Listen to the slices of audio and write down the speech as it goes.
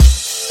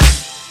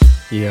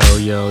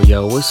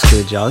Yo, what's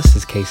good, y'all? This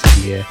is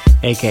K-Sadilla,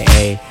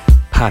 aka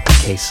Poppy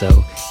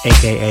Queso,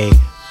 aka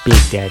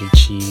Big Daddy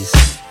Cheese,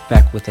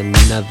 back with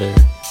another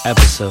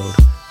episode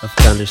of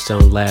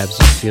Thunderstone Labs,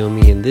 you feel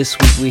me? And this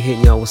week we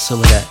hitting y'all with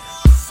some of that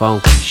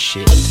funky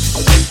shit.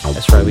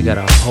 That's right, we got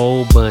a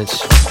whole bunch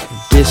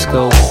of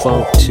disco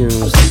funk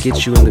tunes to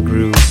get you in the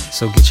groove.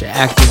 So get your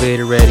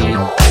activator ready,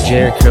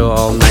 Jericho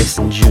all nice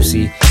and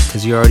juicy,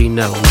 cause you already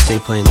know we stay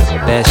playing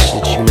the best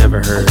shit you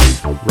never heard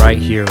right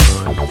here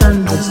on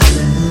Thunderstone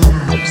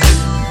Labs.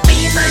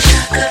 Be my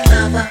shotgun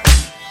lover,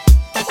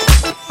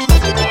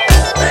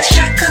 my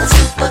shotgun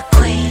super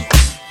queen.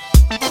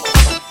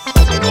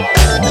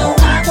 No,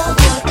 I won't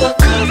work but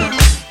cover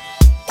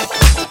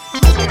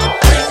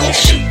when you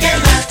shoot that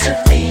love to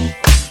me.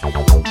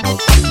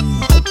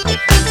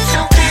 So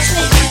pass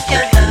me with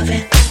your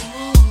loving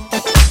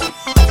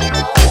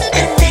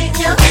and then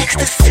your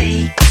ecstasy.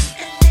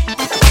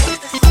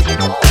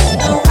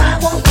 No, I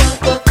won't work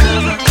but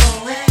cover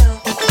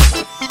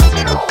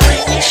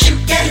when you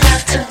shoot that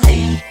love to me.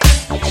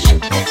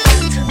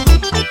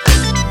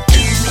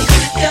 Do me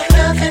with your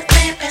loving,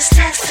 baby,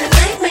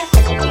 assassinate me.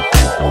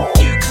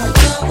 You can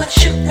go and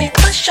shoot me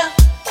for sure.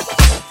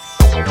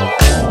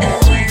 And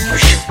when you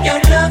shoot your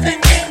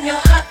loving in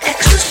your hot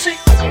ecstasy,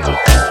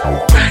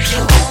 rock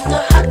you on the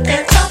hot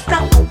dance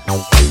floor.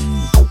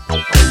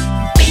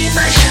 Be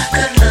my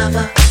shotgun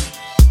lover,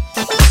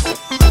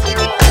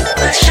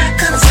 my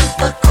shotgun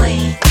super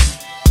queen.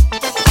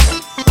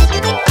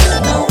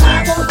 No, I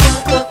won't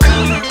work but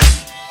cover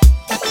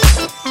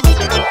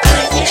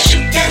when you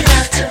shoot that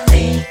love to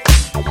me.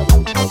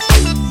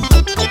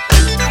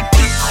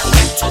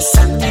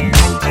 Something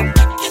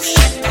you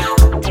should know.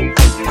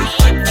 My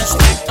head is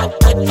like a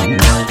whip, you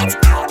know it's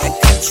out of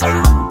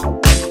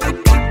control.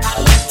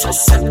 To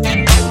something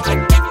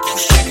you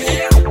should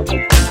hear.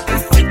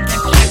 I'm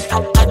thinking like a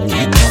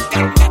onion,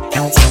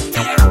 it's a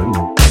fair.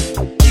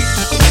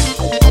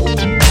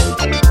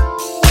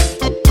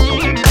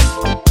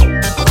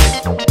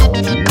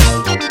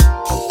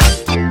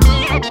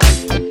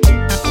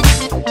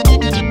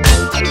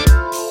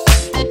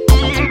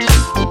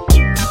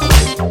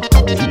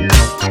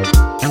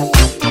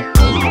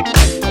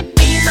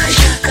 Be my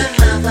shotgun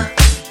lover,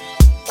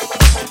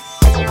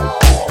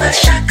 my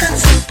shotgun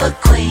super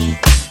queen.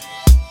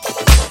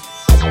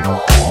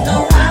 No,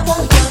 I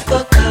won't work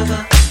but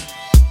cover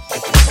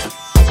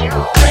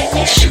when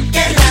you shoot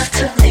that love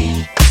to me.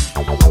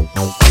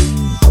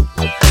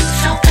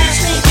 So pass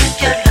me with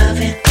your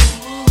loving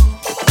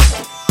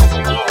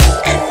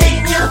and then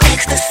your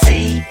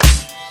ecstasy.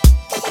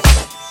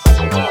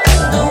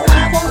 No, I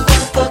won't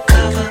work but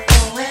cover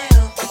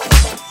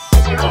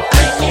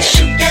when you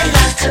shoot that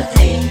love to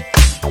me.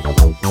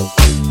 Do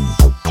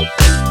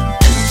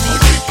me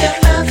with your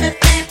loving,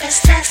 baby,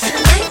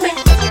 assassinate me.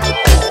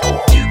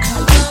 You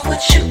can go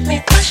and shoot me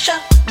for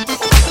sure.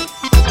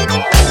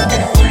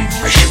 And when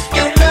you shoot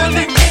your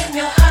loving in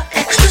your hot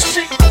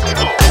ecstasy,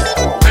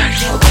 rock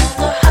you on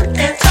the hot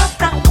dance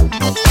floor.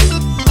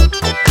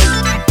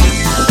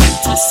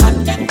 To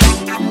something that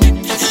I think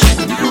you should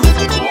know.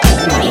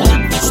 My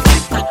love is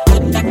like a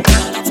whip,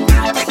 girl, it's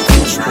out of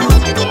control.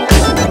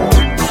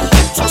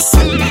 To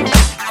something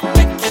that I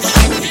think you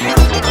should hear.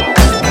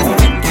 I'm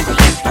thinking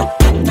like a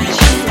whip, you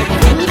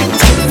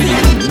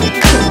really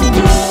take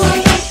me.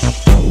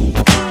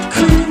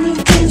 Come and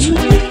dance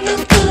with me,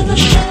 I'm gonna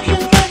show you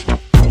right.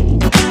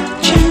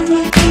 Jam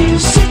like you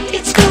see,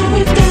 it's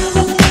going down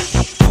on me.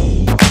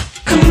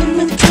 Come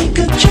and take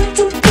a chance,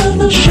 I'm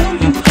gonna show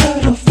you how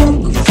to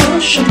funk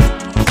function.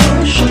 Come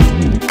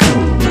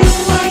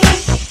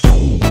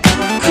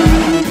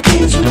and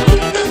dance with me,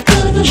 I'm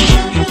gonna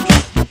show you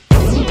right.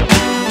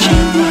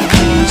 Jam like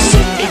you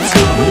see, it's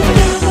going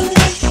down on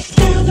me.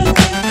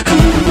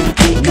 Come and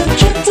take a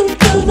chance, I'm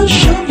gonna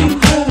show you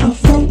how to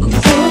funk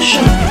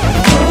function.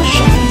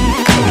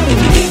 If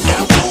you think I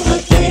wanna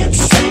dance,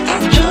 say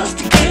I'm just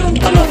a count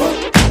lover.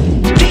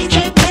 DJ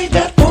play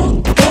that funk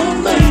for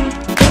me.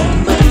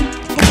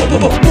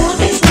 But one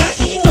is not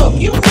enough,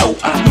 you know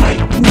I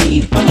might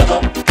need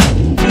another.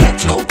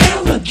 Let's go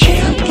down the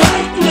jam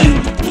lightly.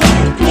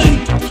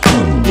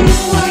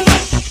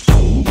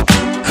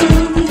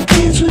 Come and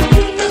dance with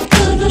me, I'm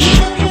gonna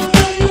show you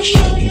right.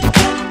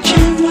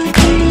 Jam like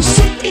you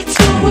see, it's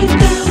going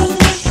down on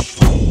me.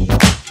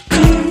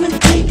 Come and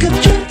take a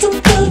chance, I'm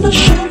gonna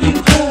show you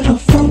how to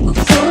funk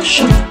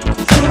function.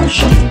 Come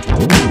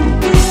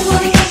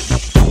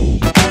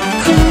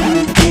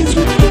and dance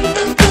with me,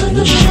 I'm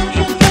gonna show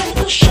you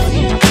right.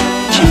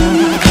 Jam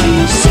like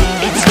you see,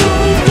 it's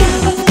going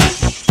down on me.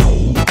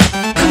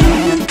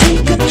 Come and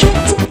take a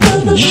chance, I'm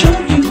gonna show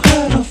you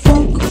how to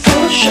funk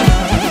function.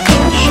 I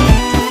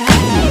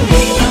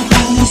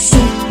wanna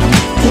say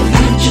that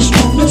I just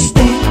wanna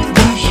stay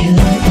right here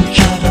and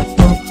try to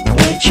funk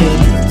with you.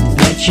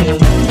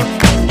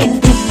 And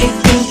if it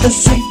feels the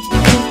same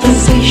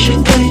conversation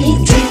when you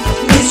take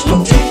this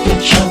one, take the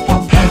jump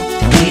on how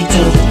we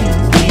do.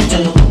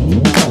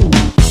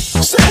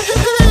 Say,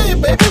 hey,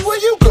 baby, where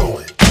you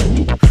going?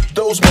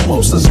 Those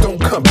mimosas don't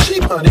come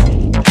cheap, honey.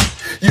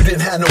 You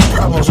didn't have no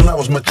problems when I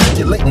was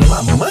matriculating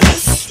my money.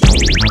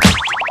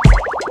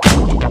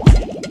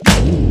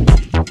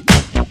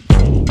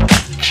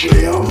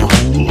 Jam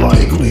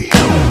lively.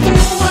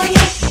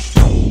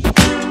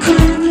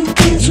 Come and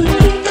dance with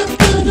me, I'm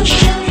gonna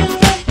show you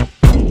right.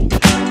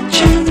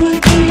 Jam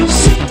like you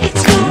see,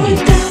 it's going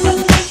down the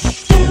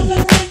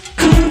line.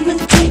 Come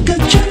and take a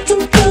chance,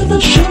 I'm gonna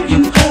show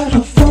you how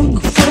to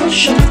funk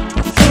function.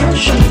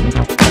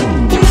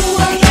 Come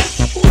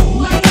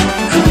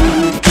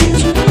and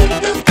dance with me,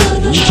 I'm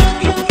gonna show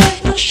you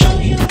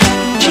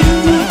right.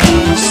 Jam like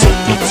you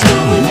see.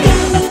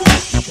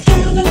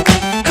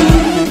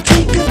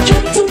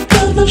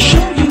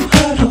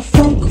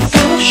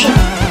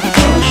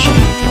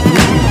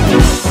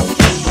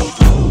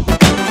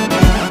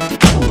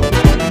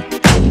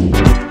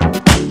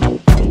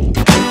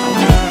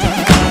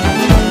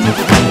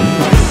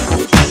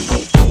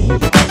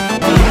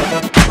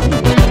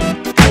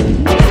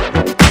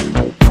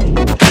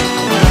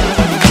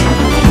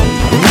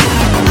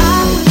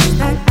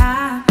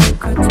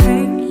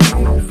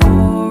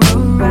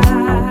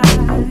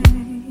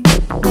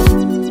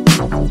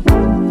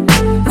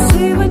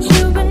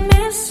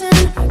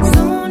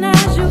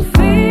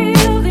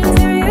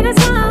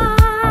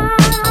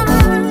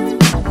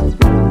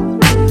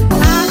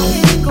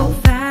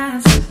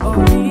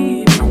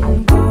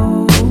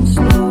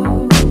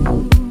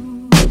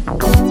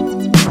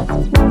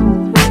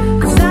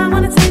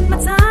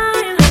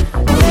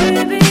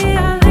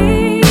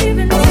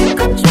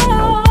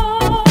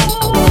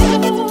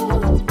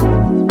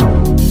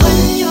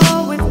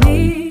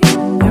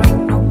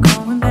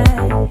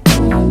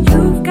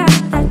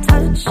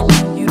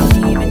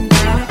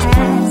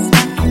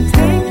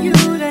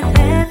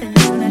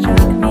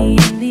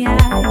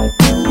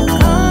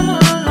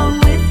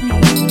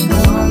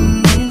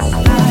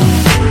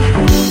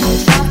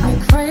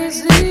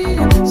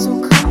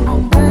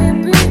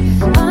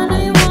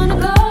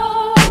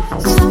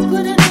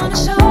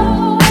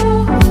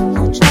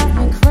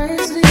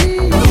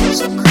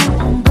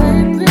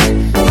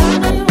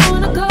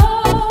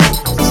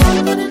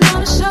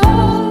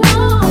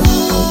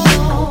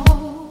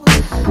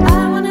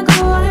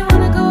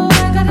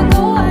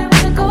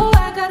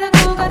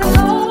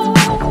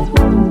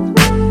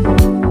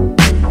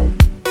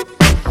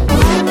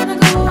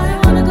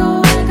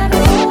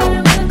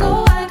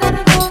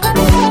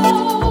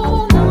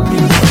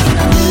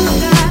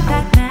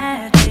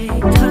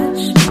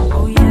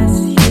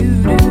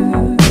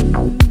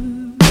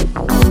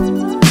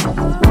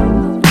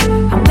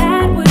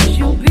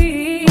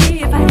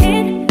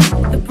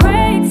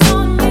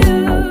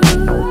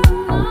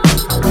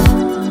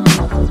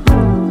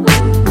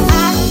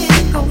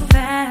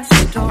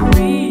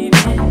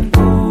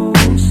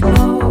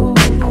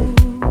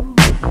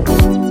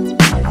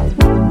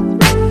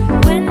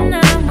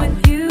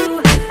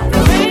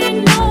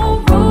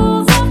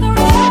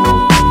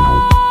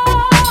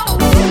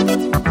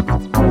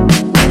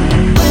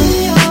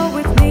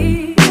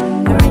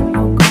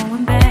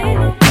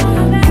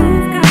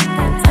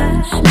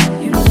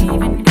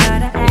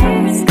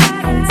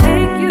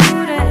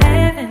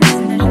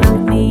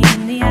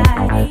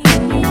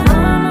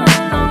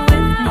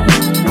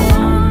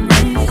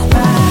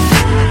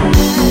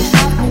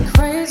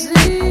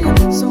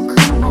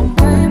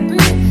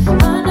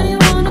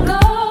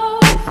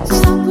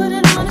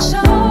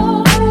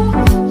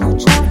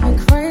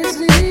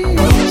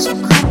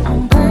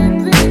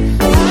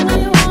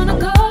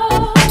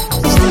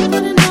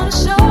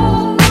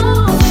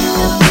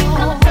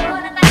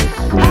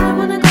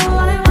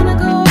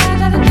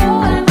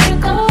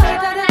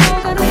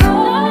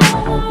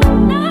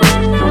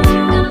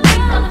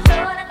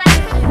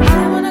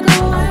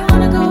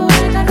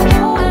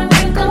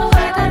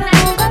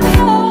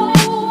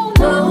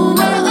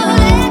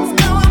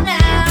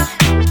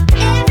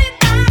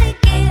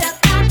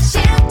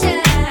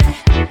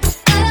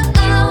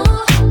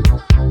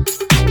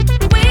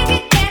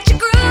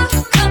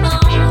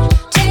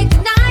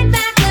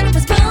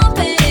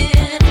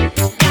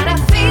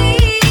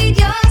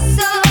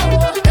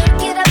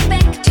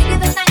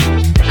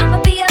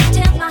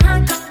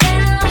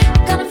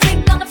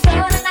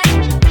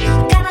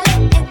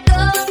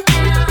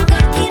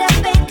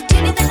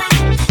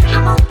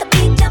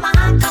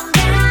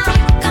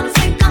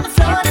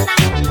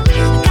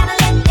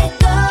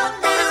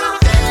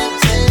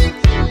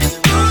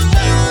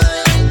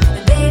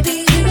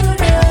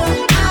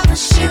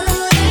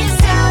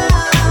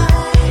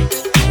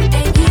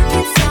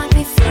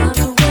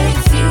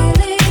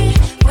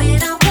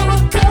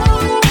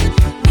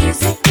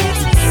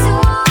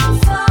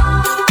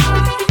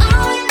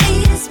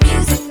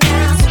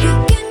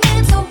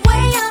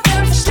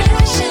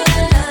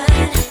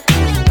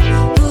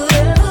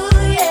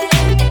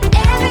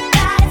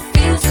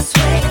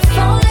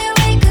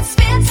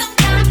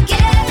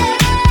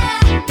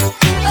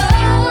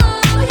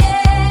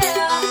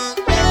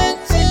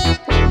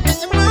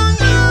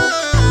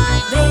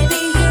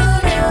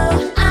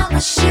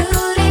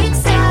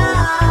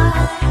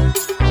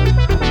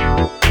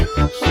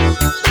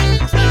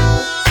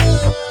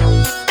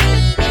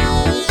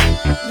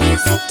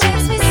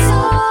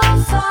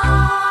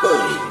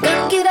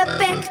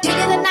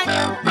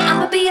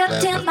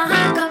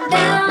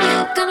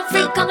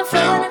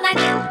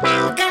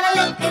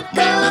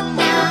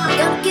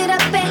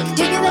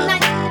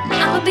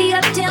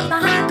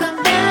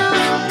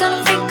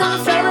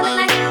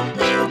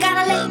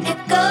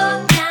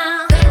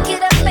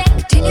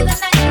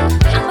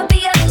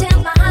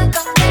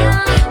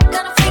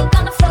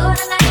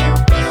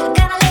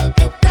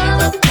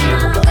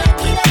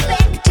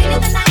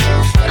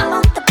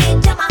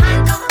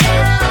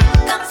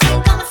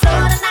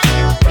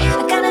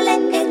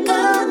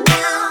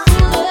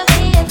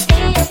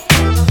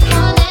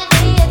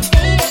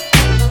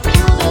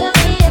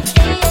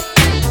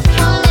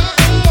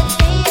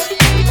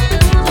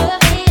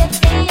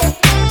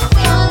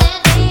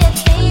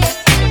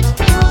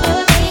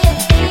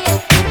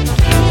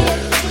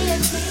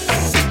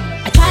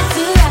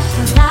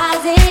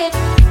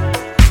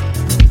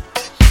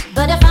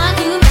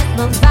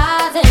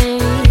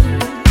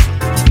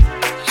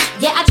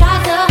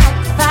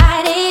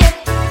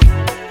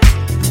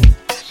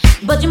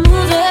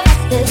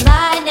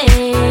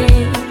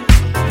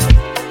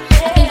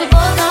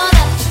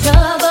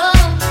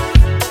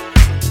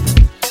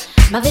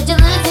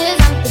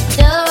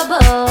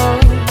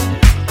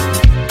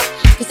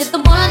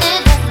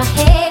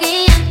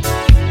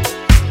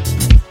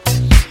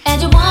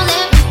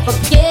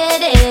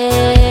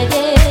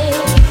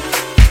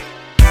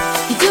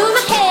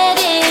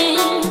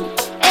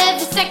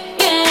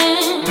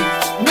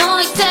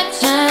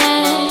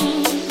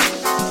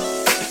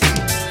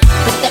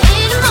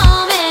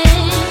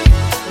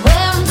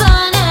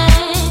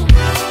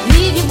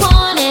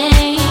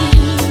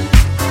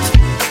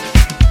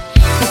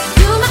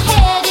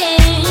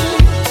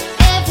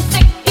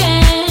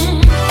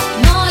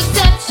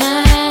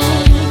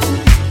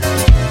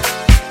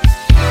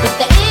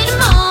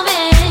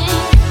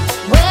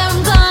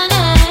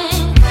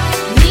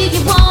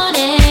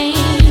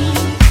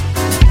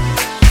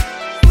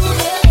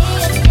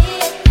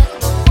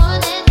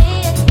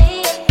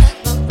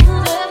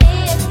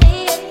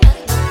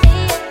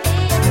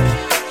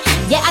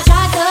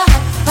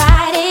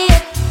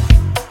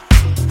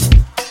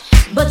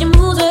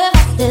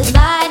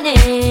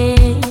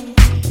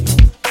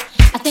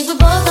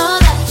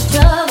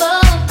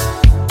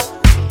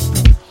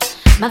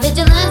 My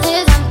vigilance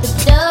is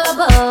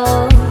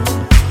unpredictable.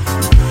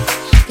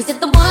 'Cause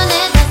you're the one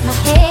that does my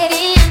head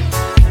in,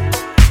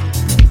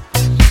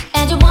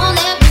 and you won't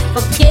let me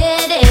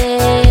forget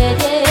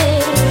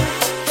it.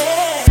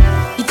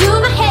 You do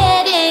my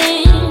head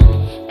in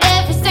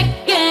every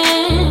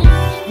second,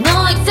 no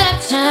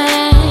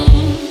exception.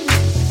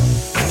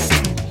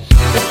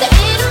 But there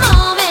ain't a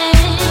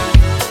moment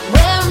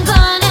where I'm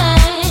gonna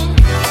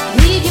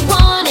leave you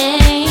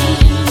wanting.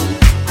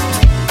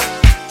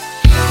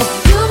 'Cause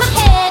you do my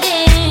head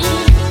in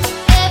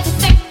every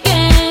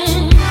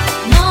second,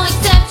 no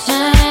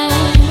exception.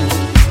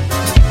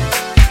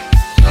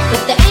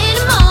 But there ain't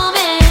a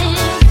moment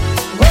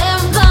where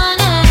I'm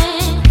gonna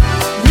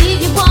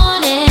leave you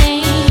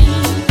wanting.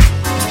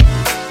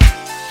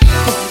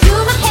 'Cause you do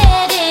my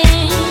head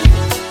in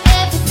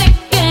every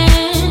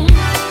second,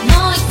 no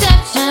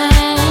exception.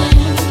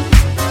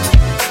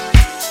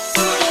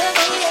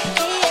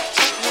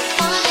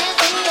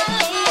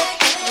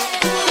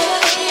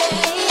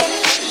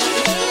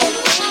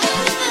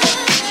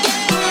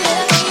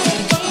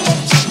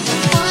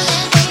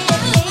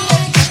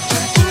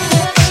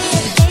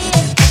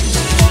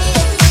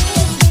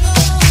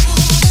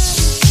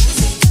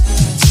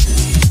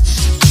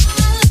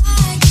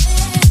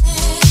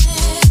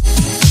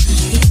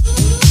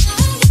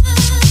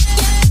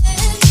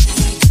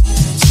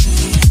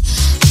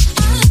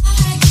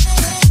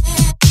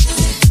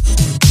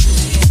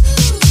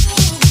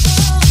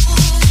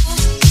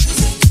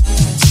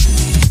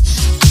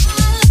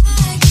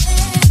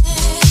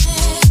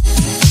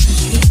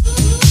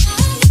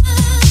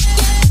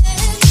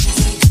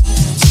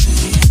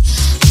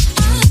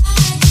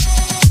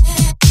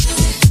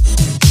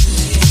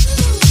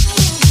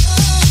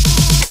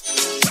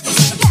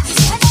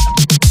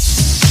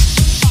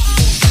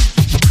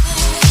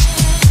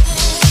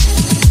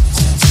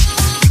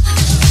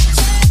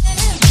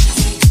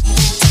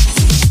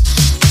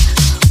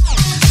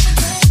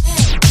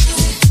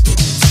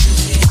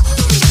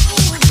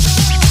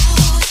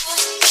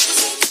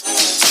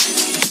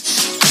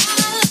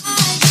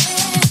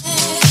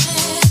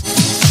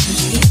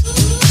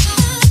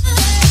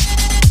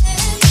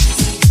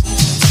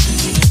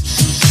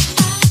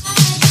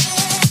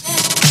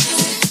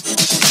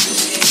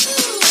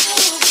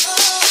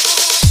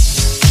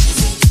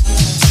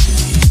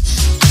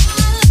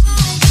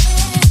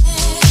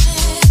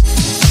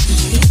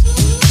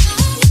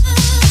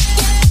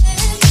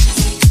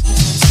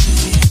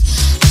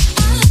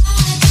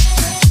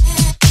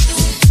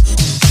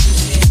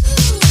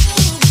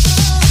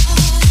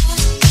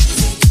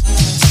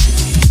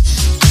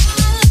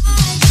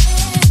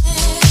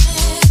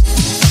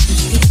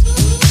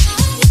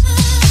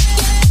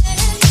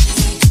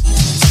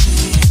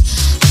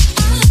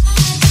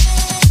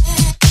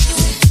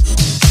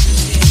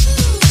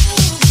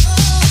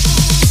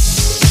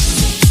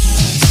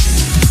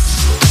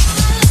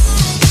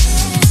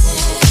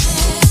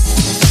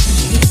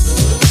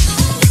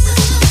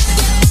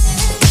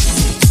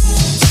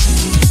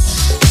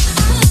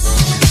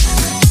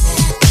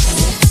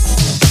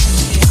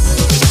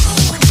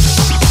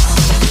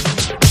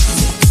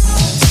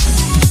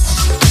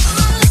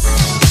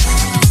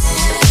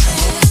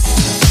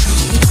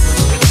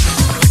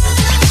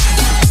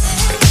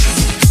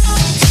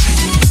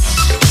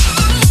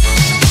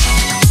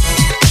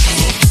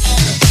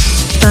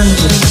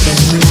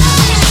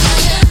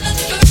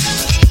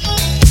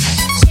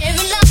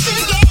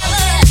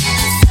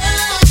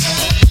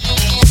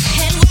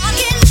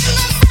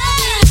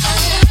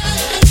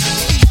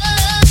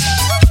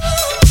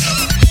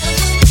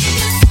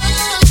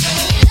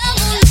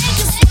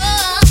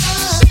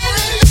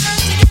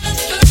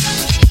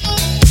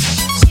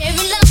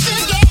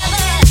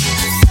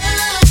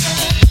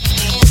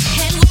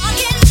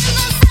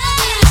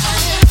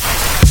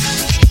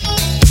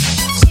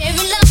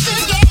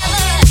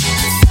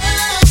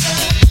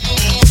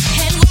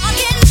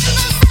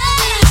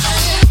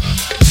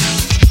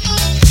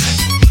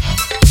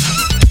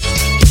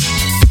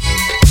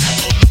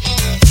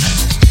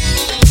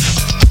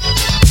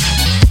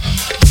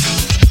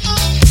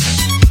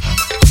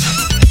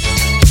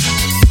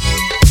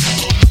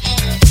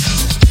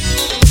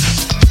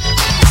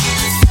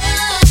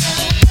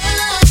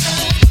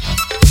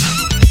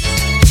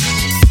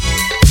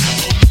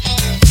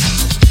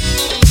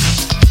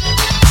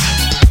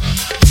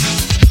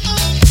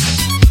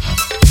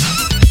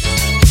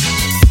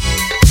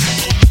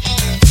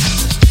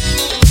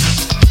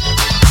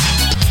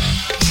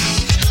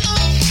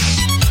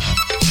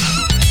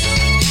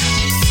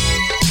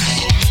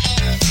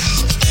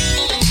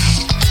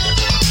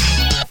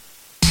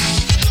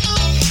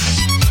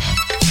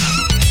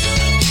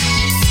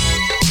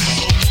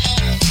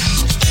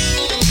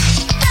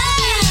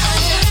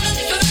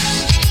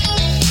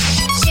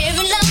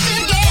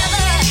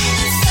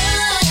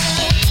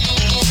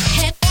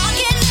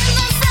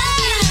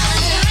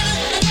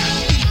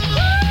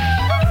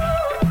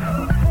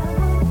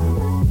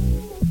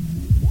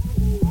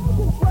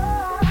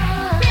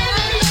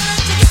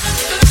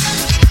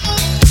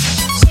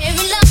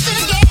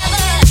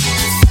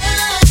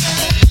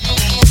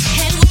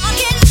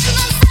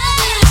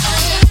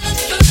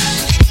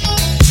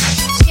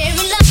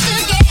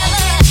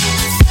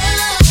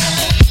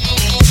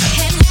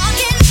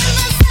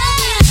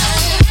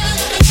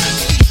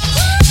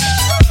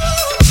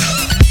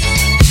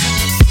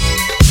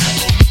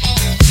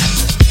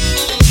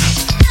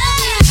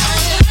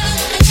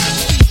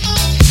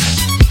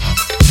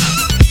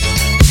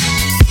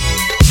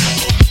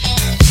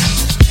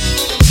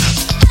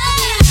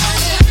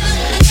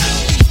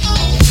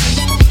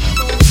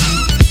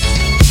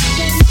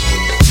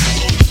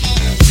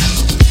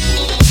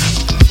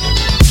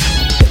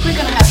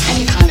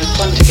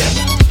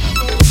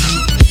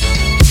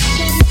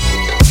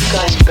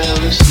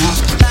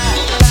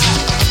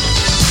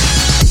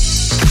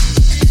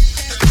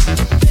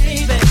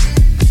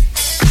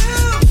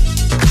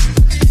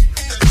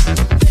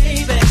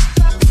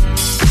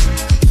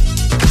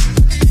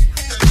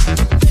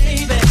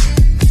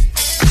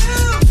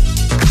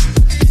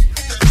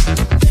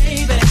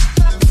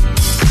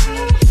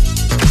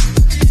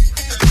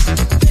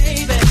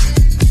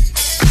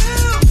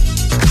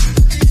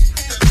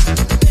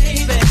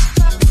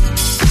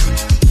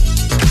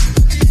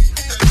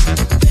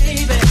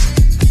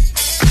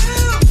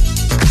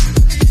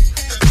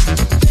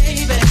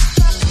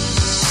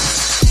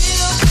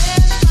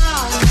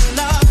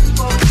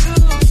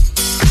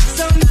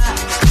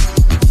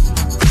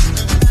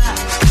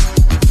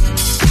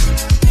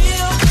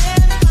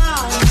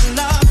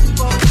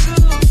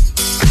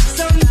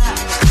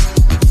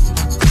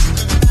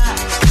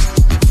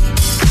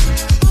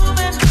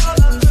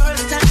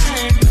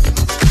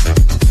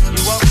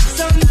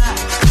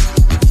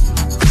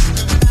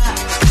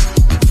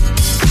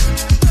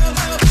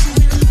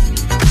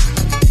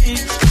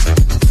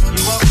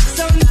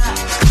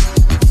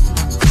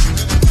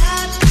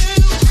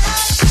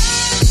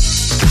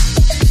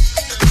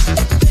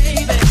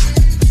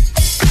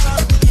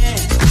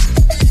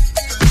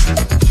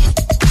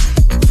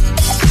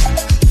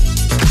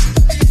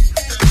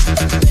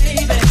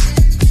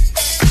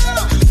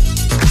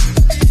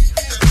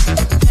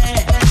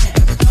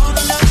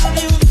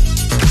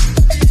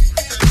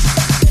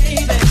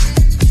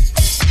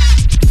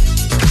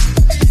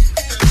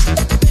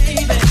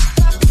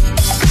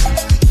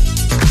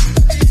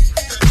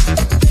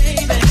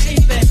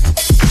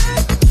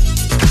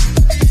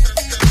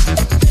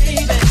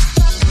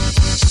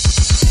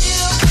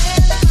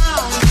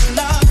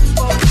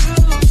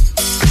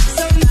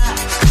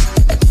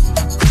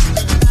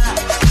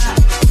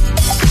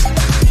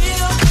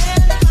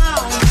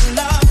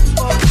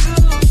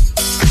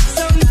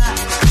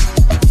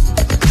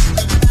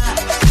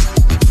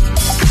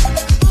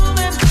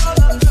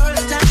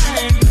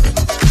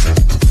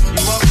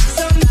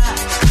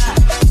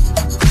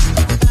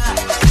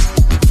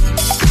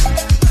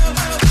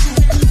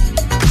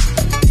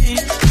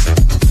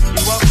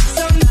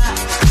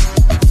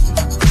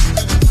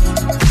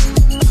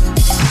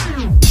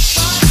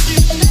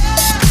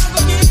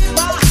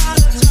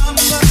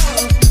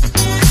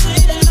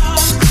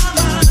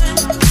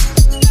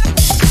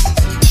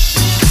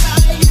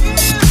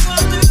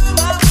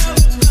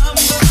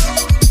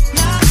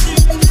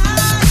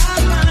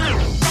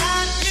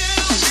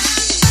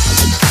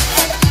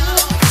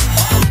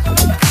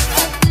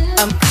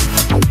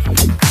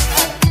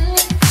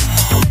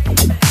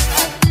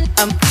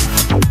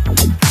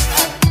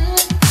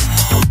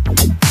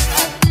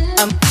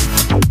 Yeah.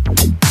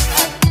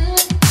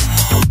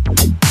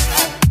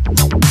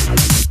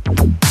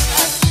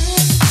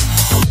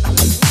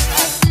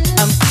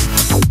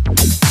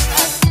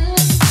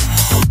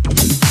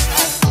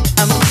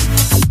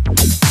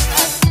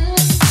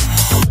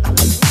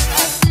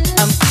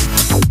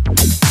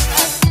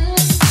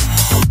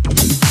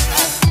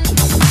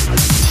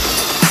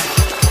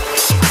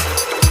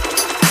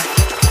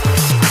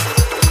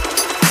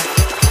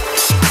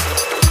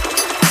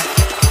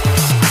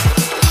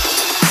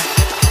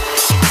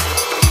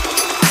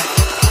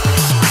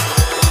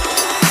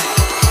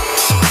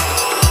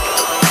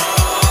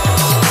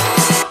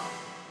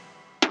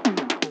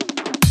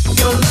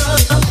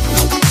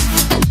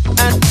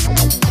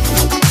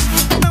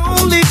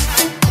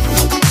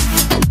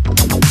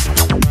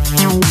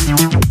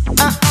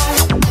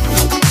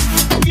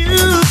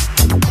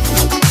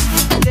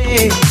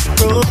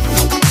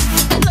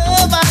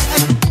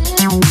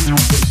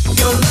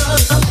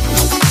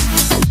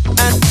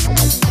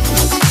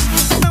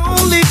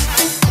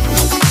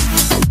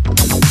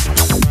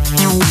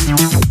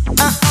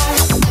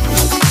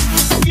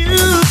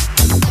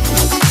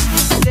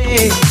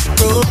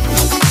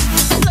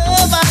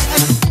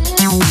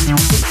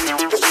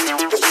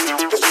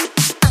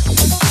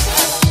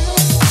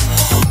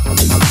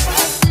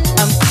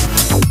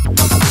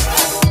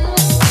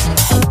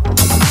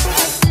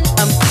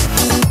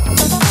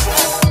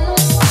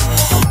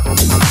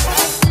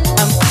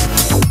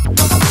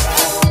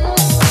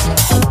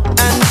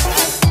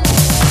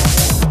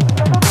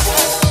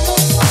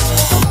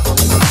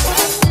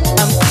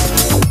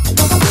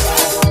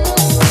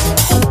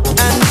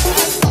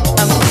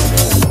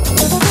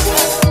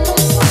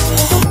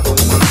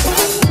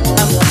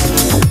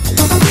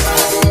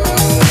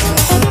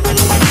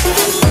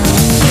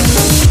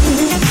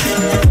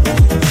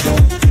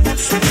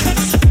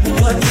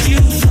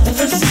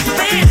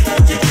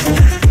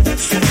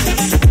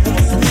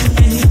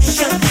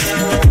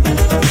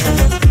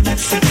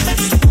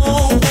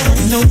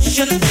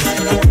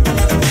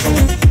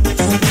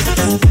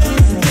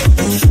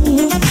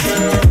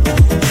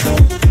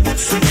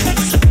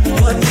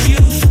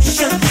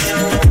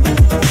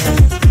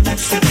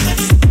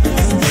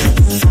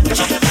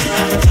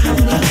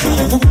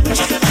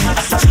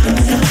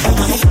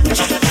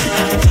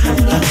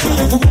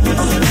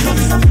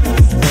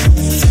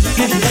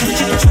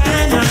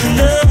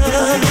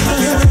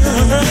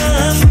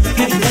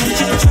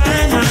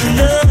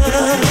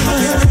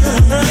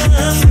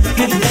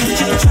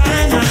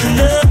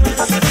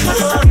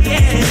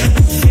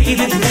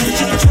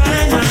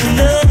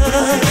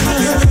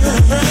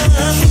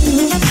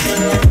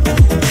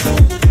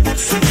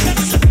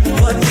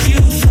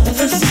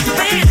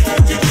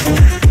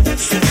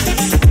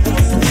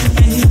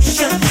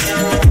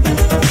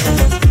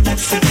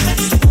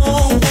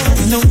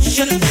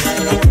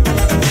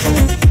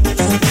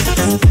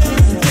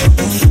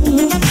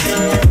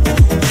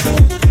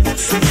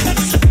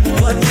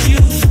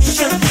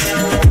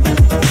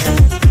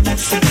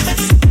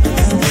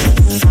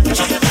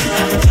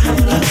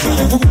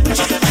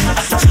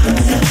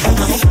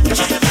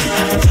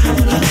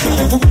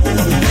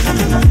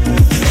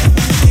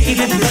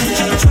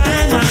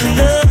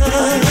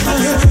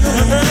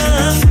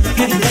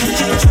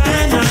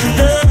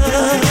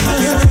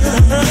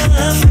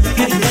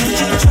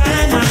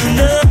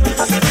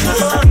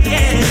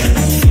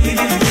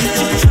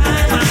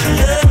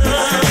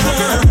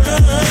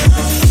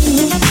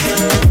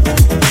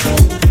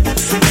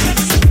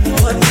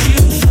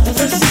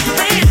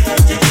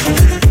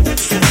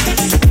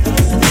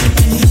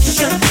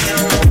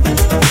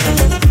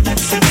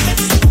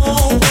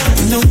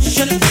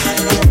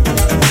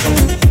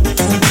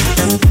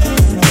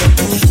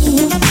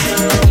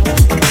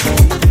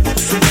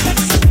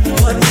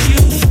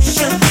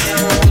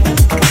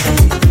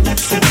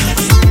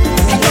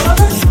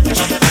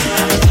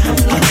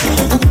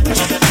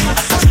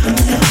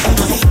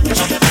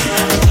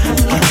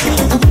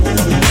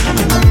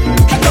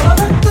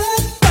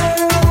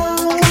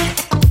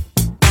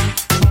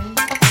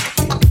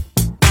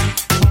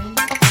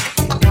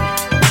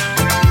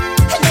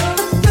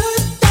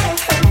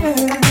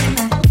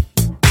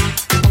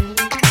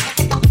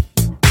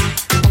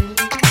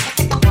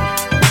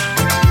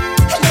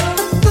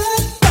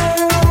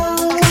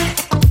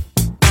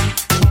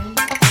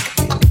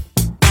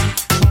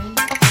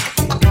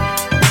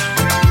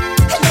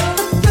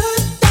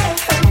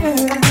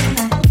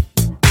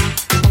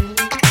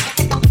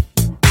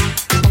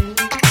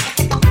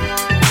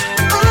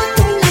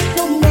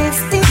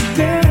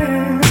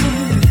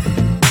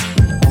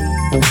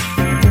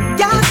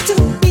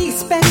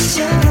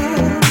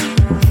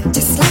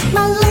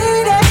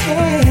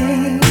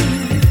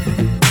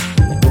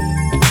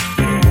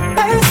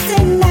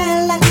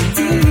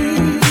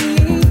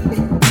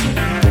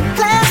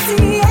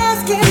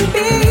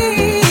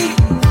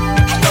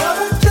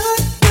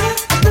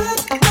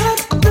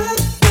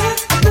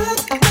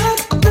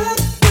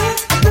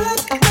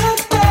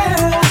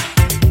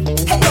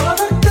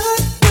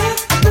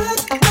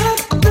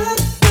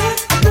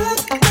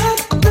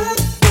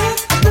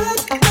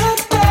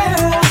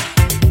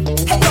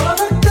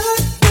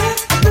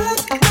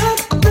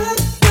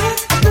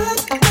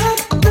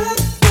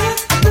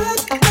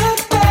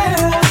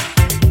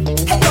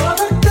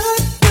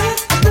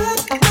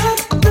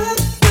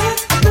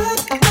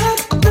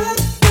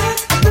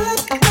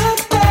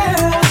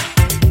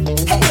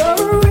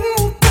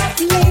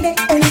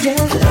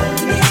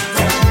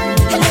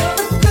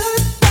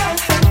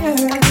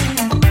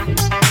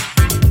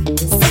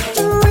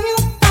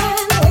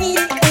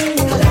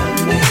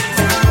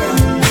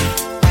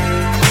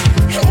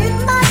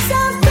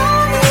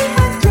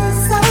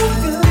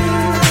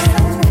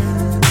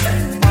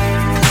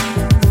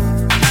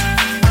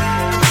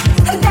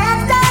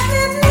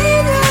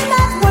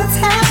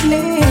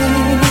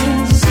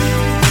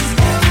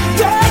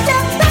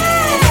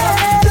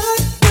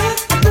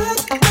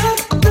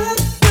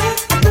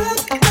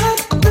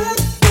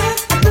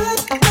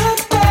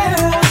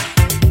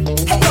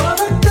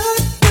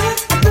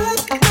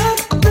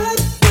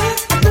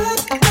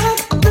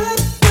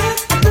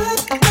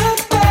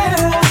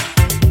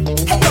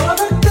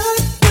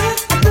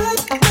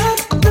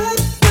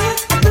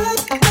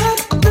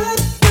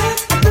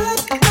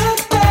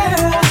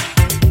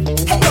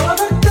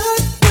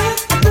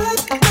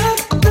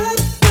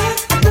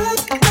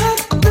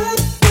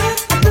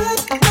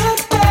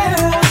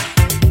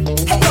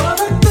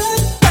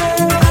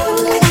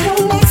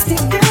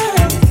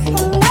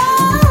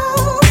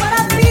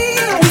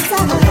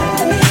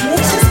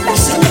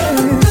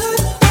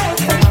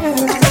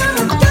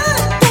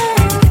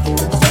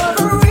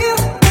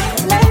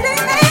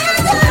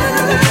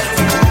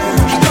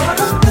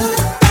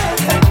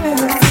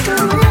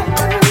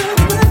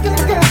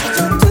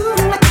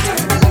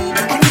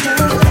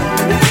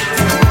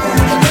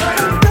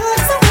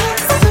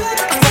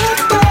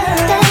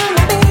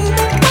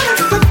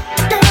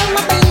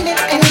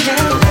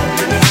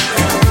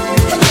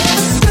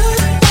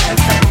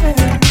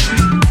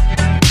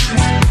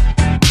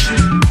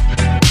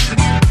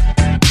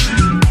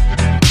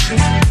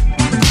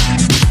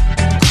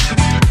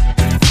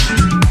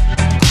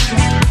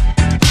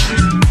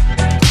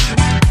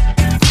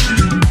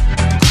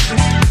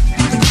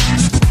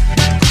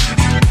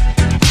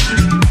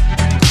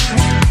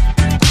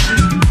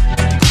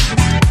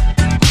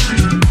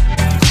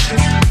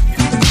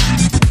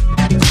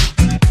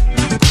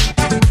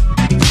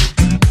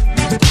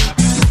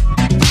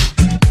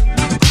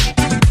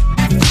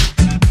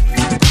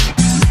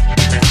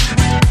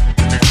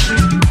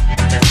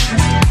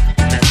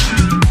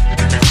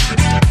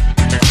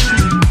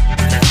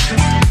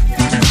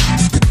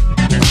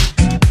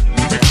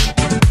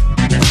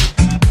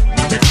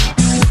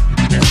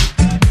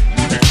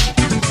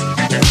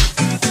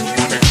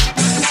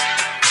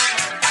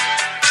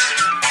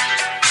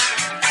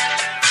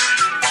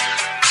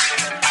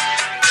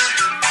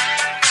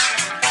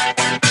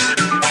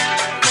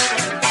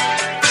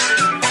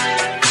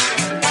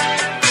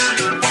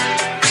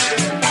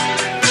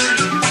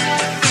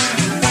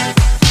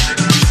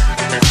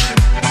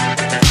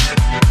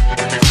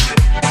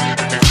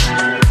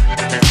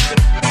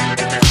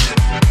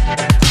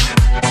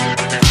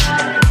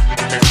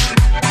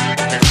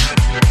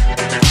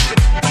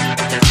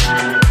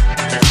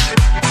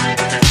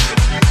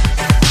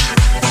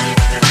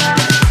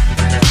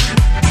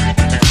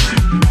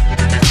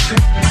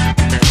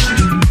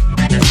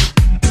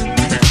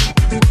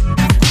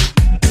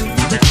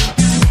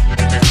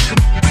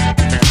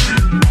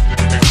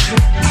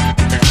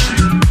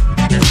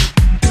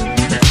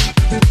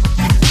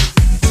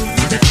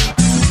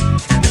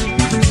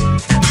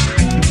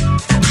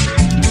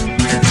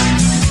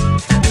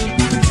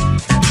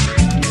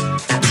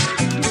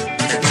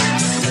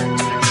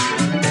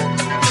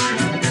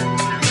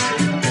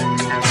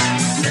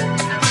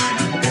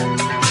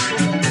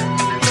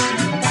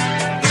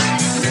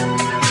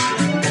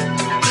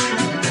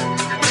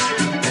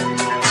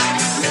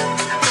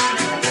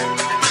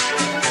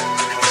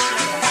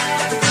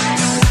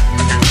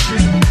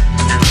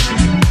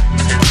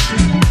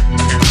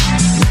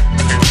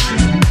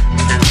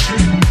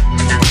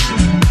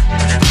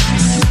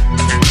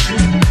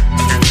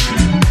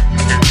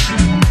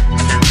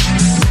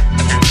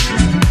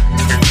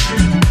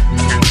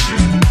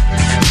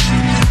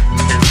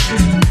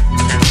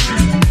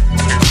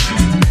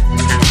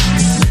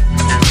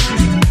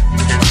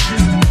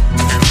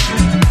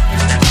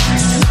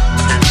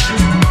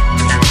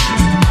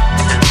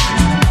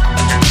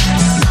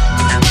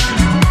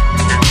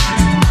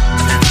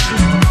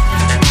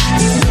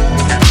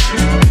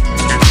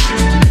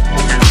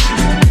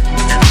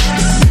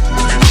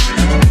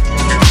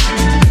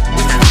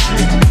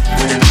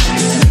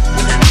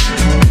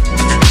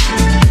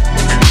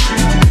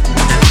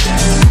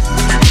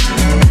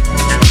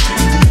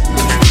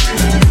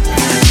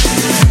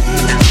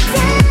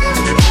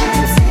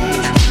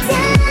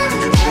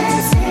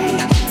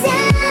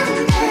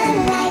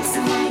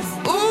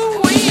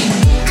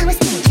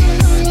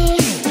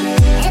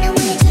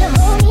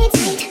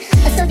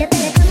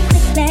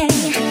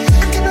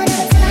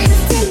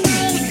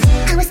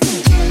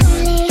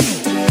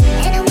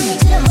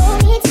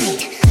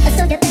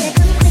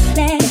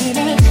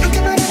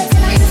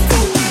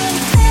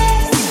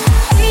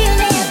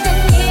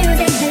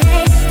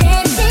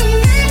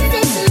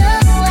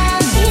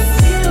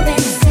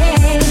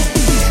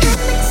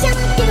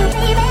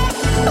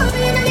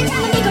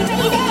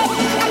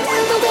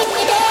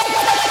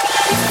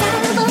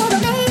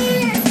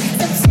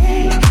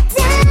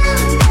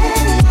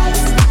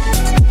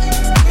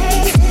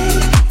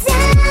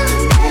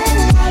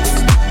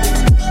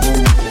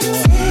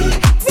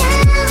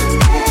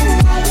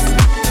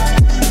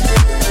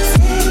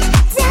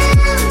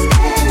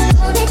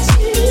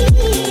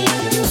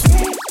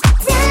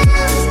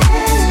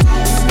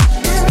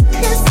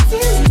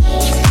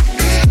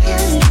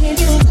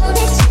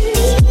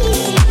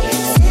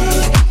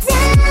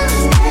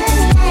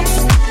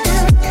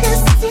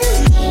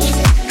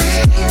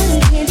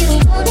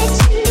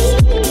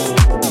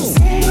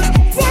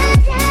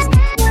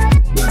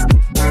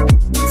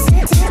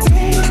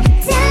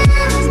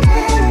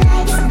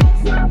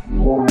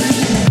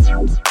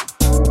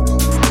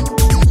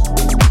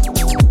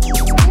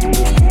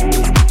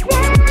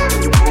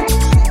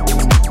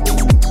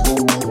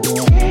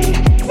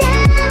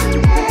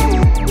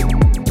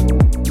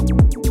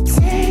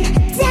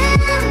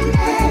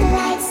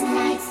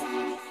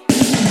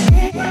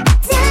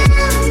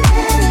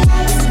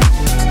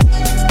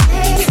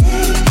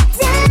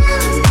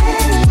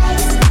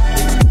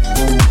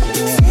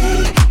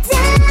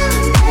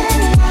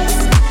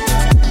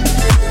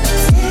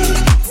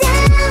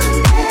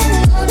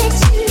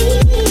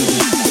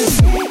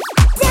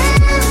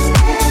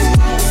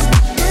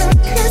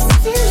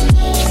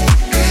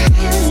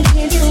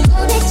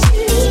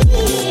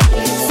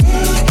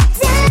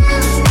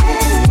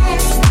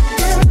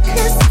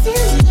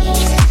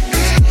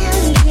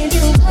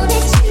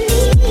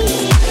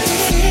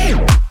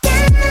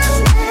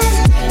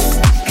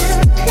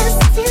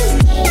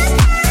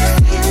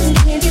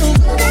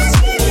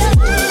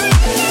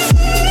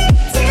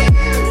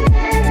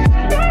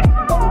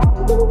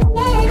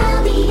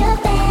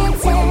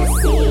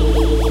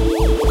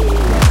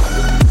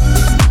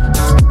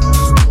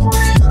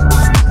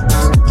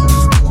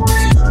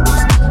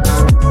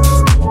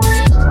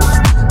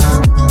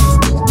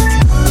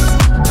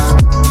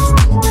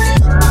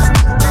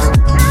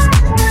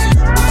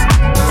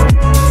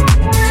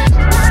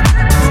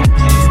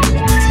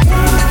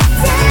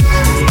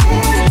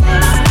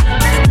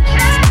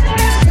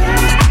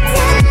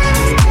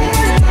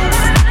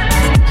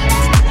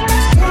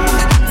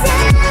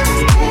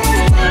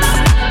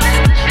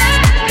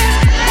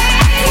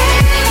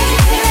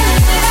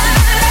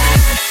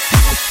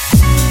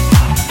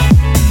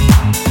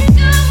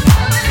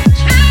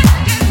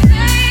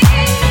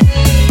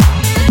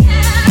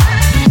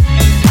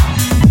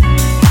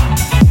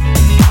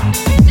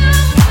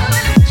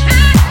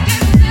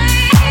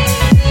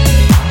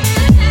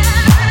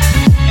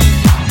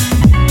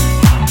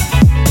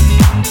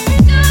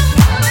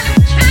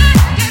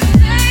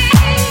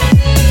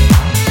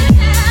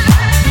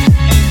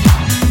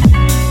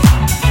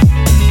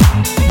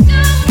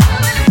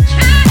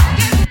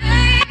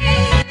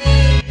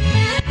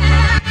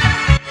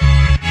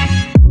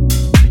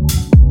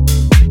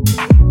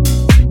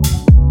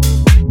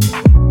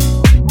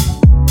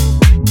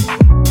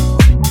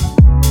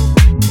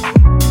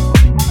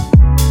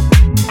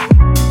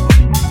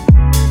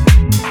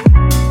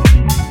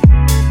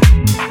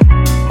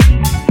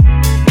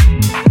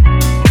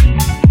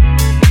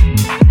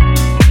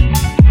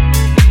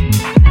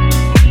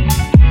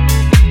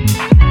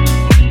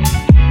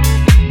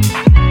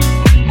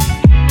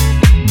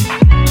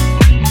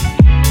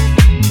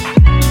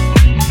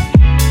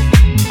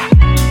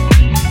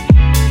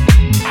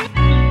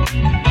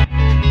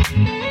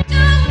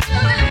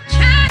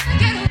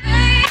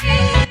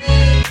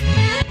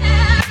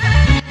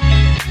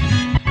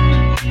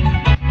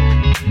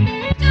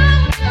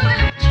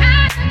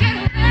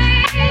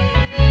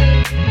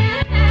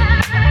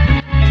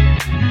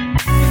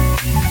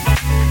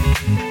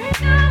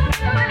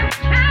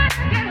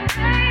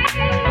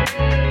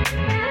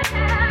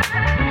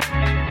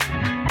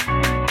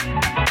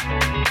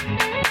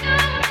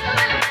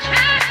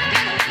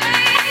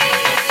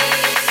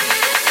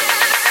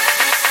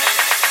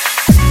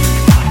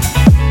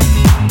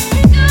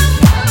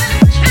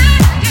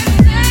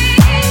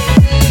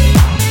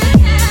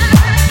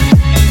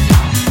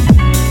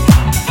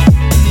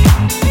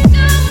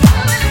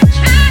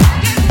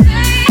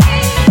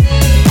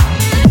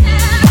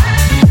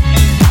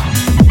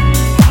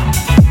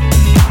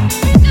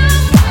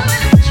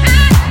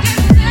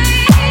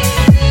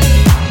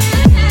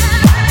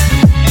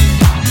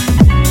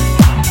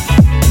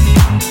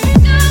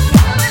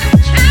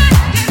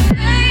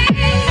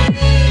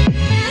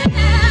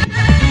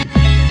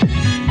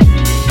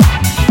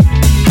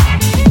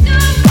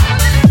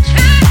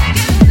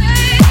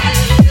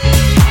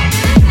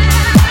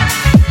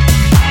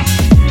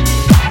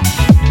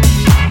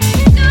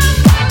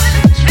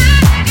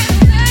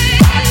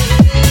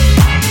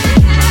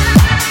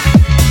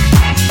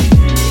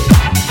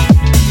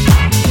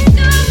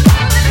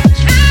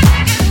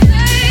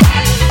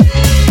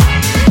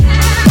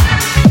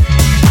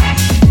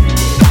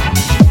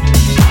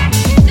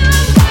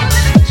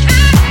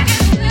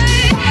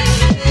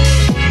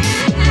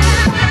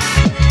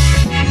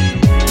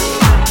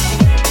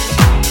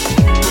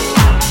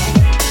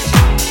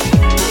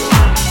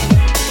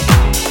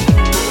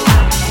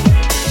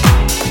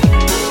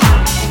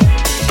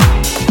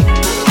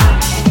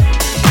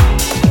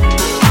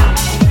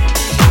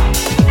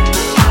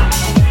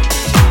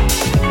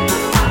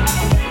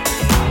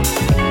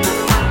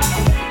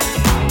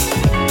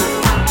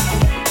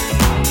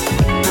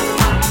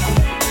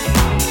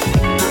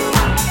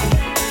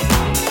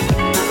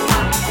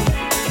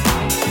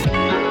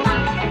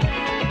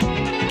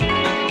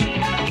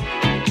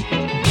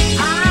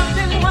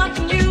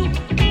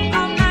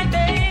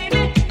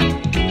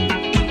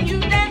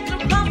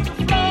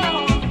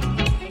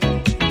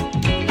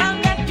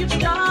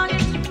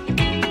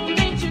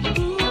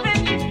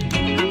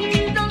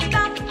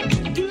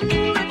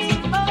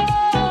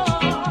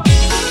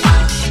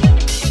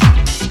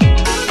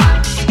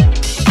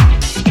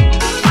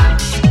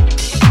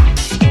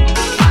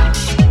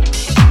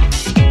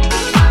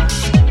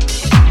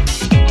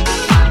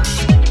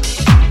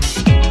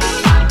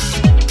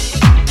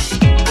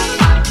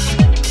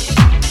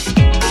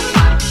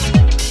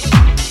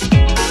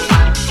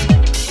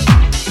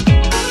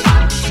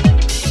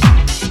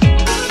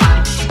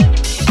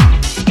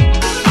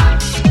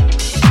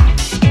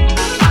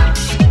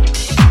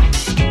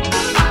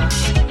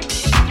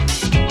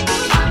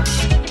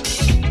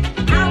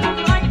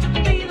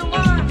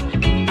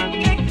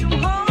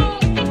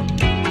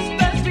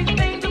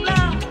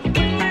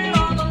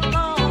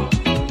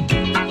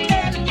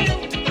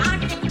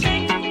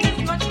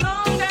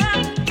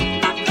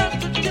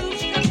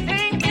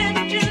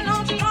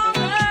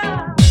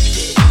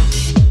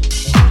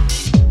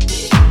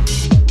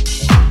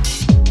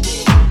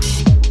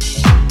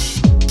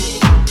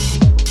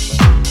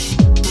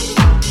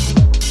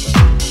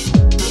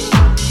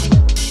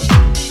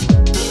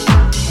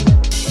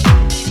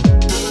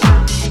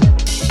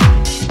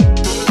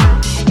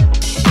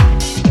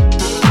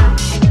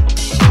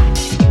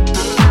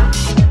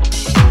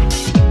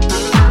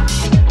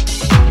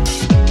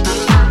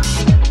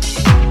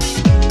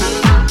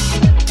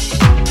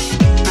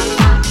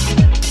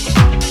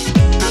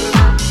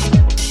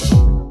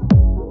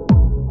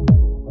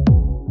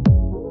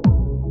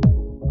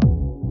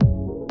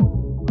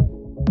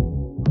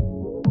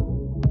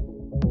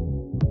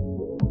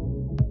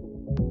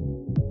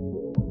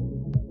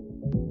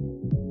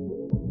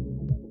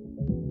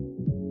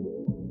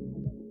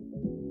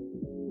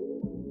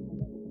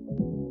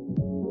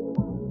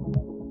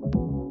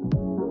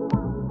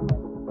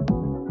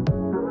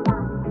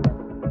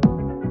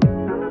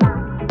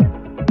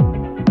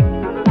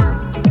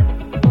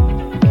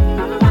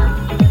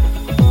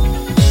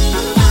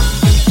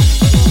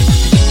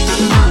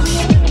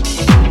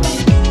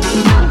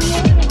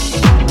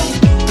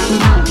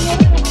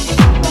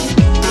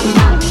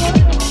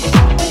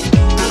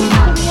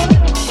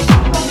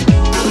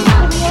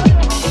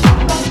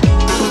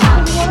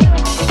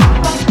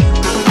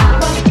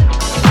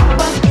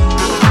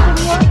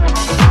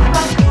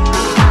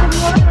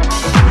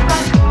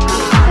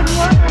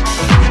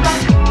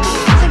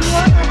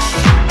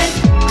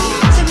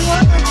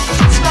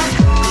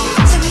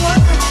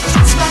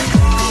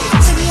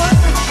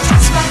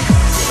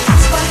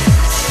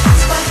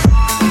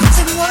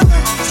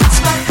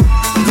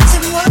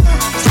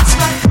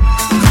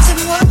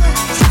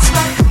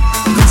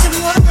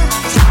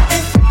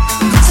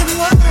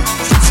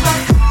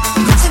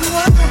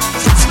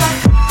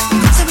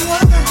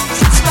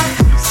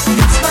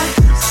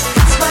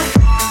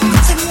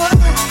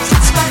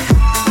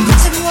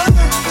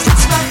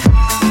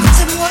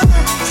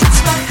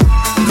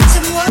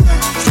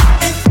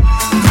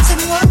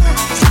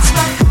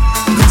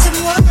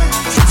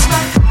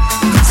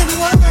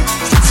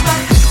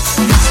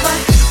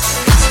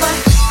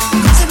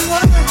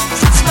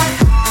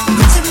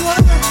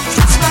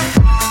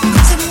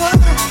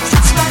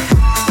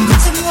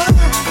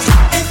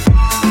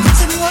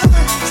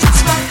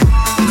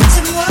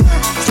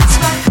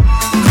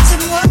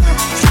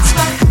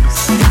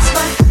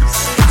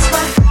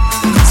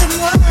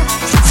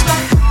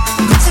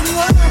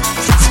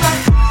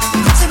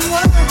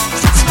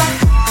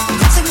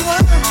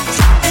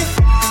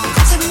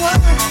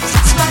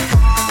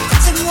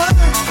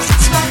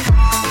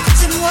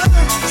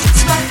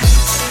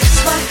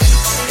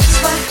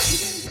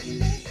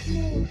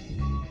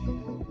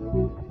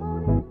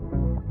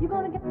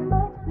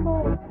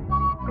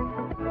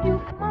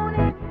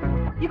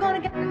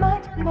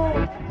 much more.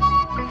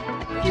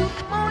 You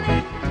come on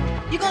in,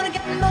 you're gonna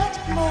get much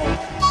more.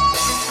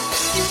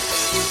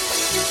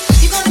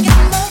 You're gonna get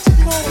much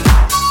more.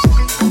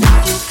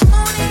 You come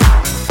on in,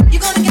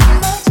 you're gonna get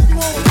much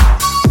more.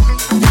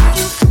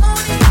 You come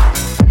on in,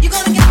 you're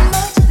gonna get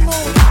much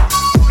more.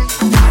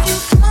 You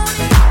come on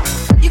in,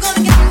 you're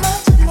gonna get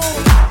much more.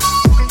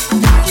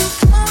 You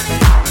come on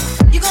in,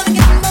 you're gonna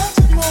get much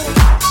more.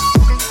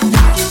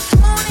 You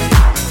come on in,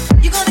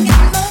 you're gonna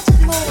get much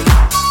more.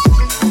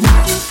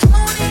 You come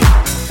on in,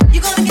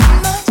 you're gonna get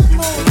much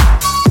more. You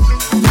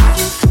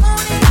come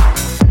on in,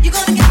 you're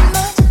gonna get much more. You come on in, you're gonna get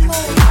much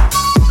more.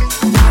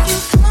 You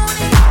come on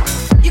in,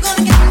 you're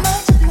gonna get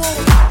much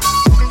more.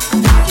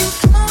 You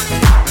come on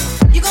in,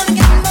 you're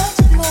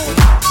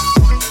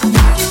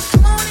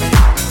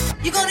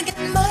gonna get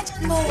much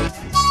more.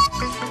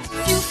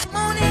 You come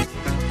on in,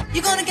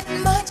 you're gonna get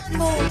much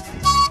more.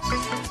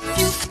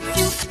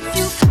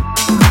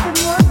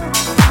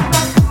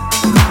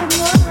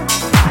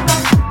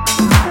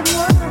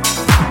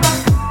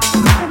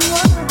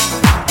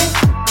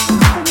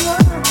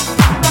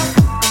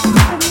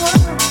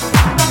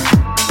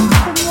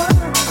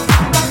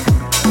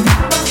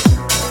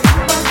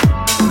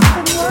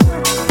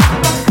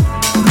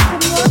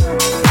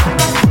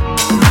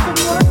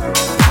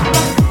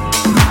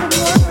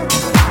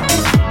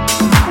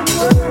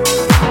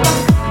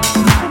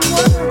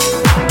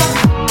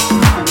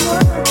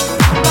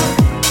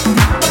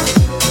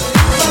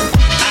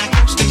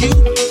 You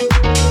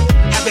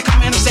have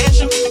become an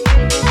obsession.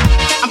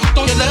 I'm hooked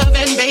on your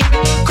loving, baby,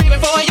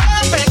 craving for your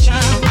affection.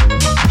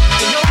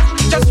 You know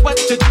just what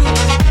to do,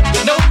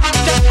 you know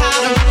just how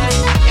to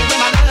move. And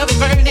when my love is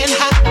burning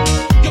hot,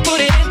 you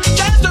put it in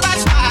just the right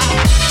spot.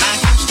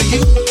 I'm used to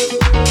you,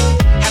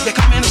 have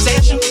become an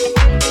obsession.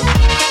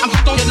 I'm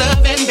hooked on your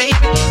loving, baby,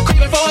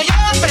 craving for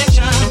your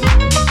affection.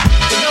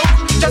 You know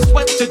just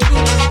what to do,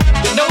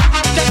 you know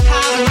just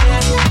how to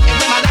move. And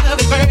when my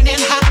love is burning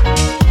hot,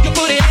 you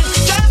put it in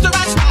just the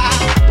right spot.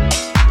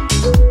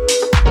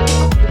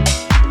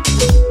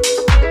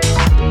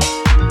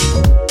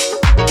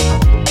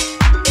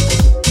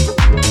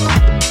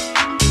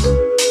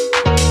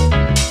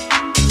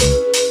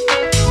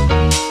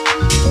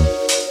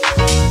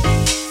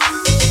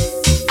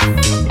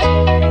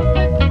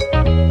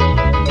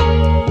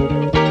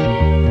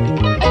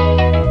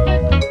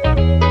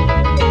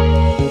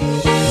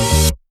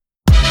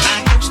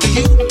 I used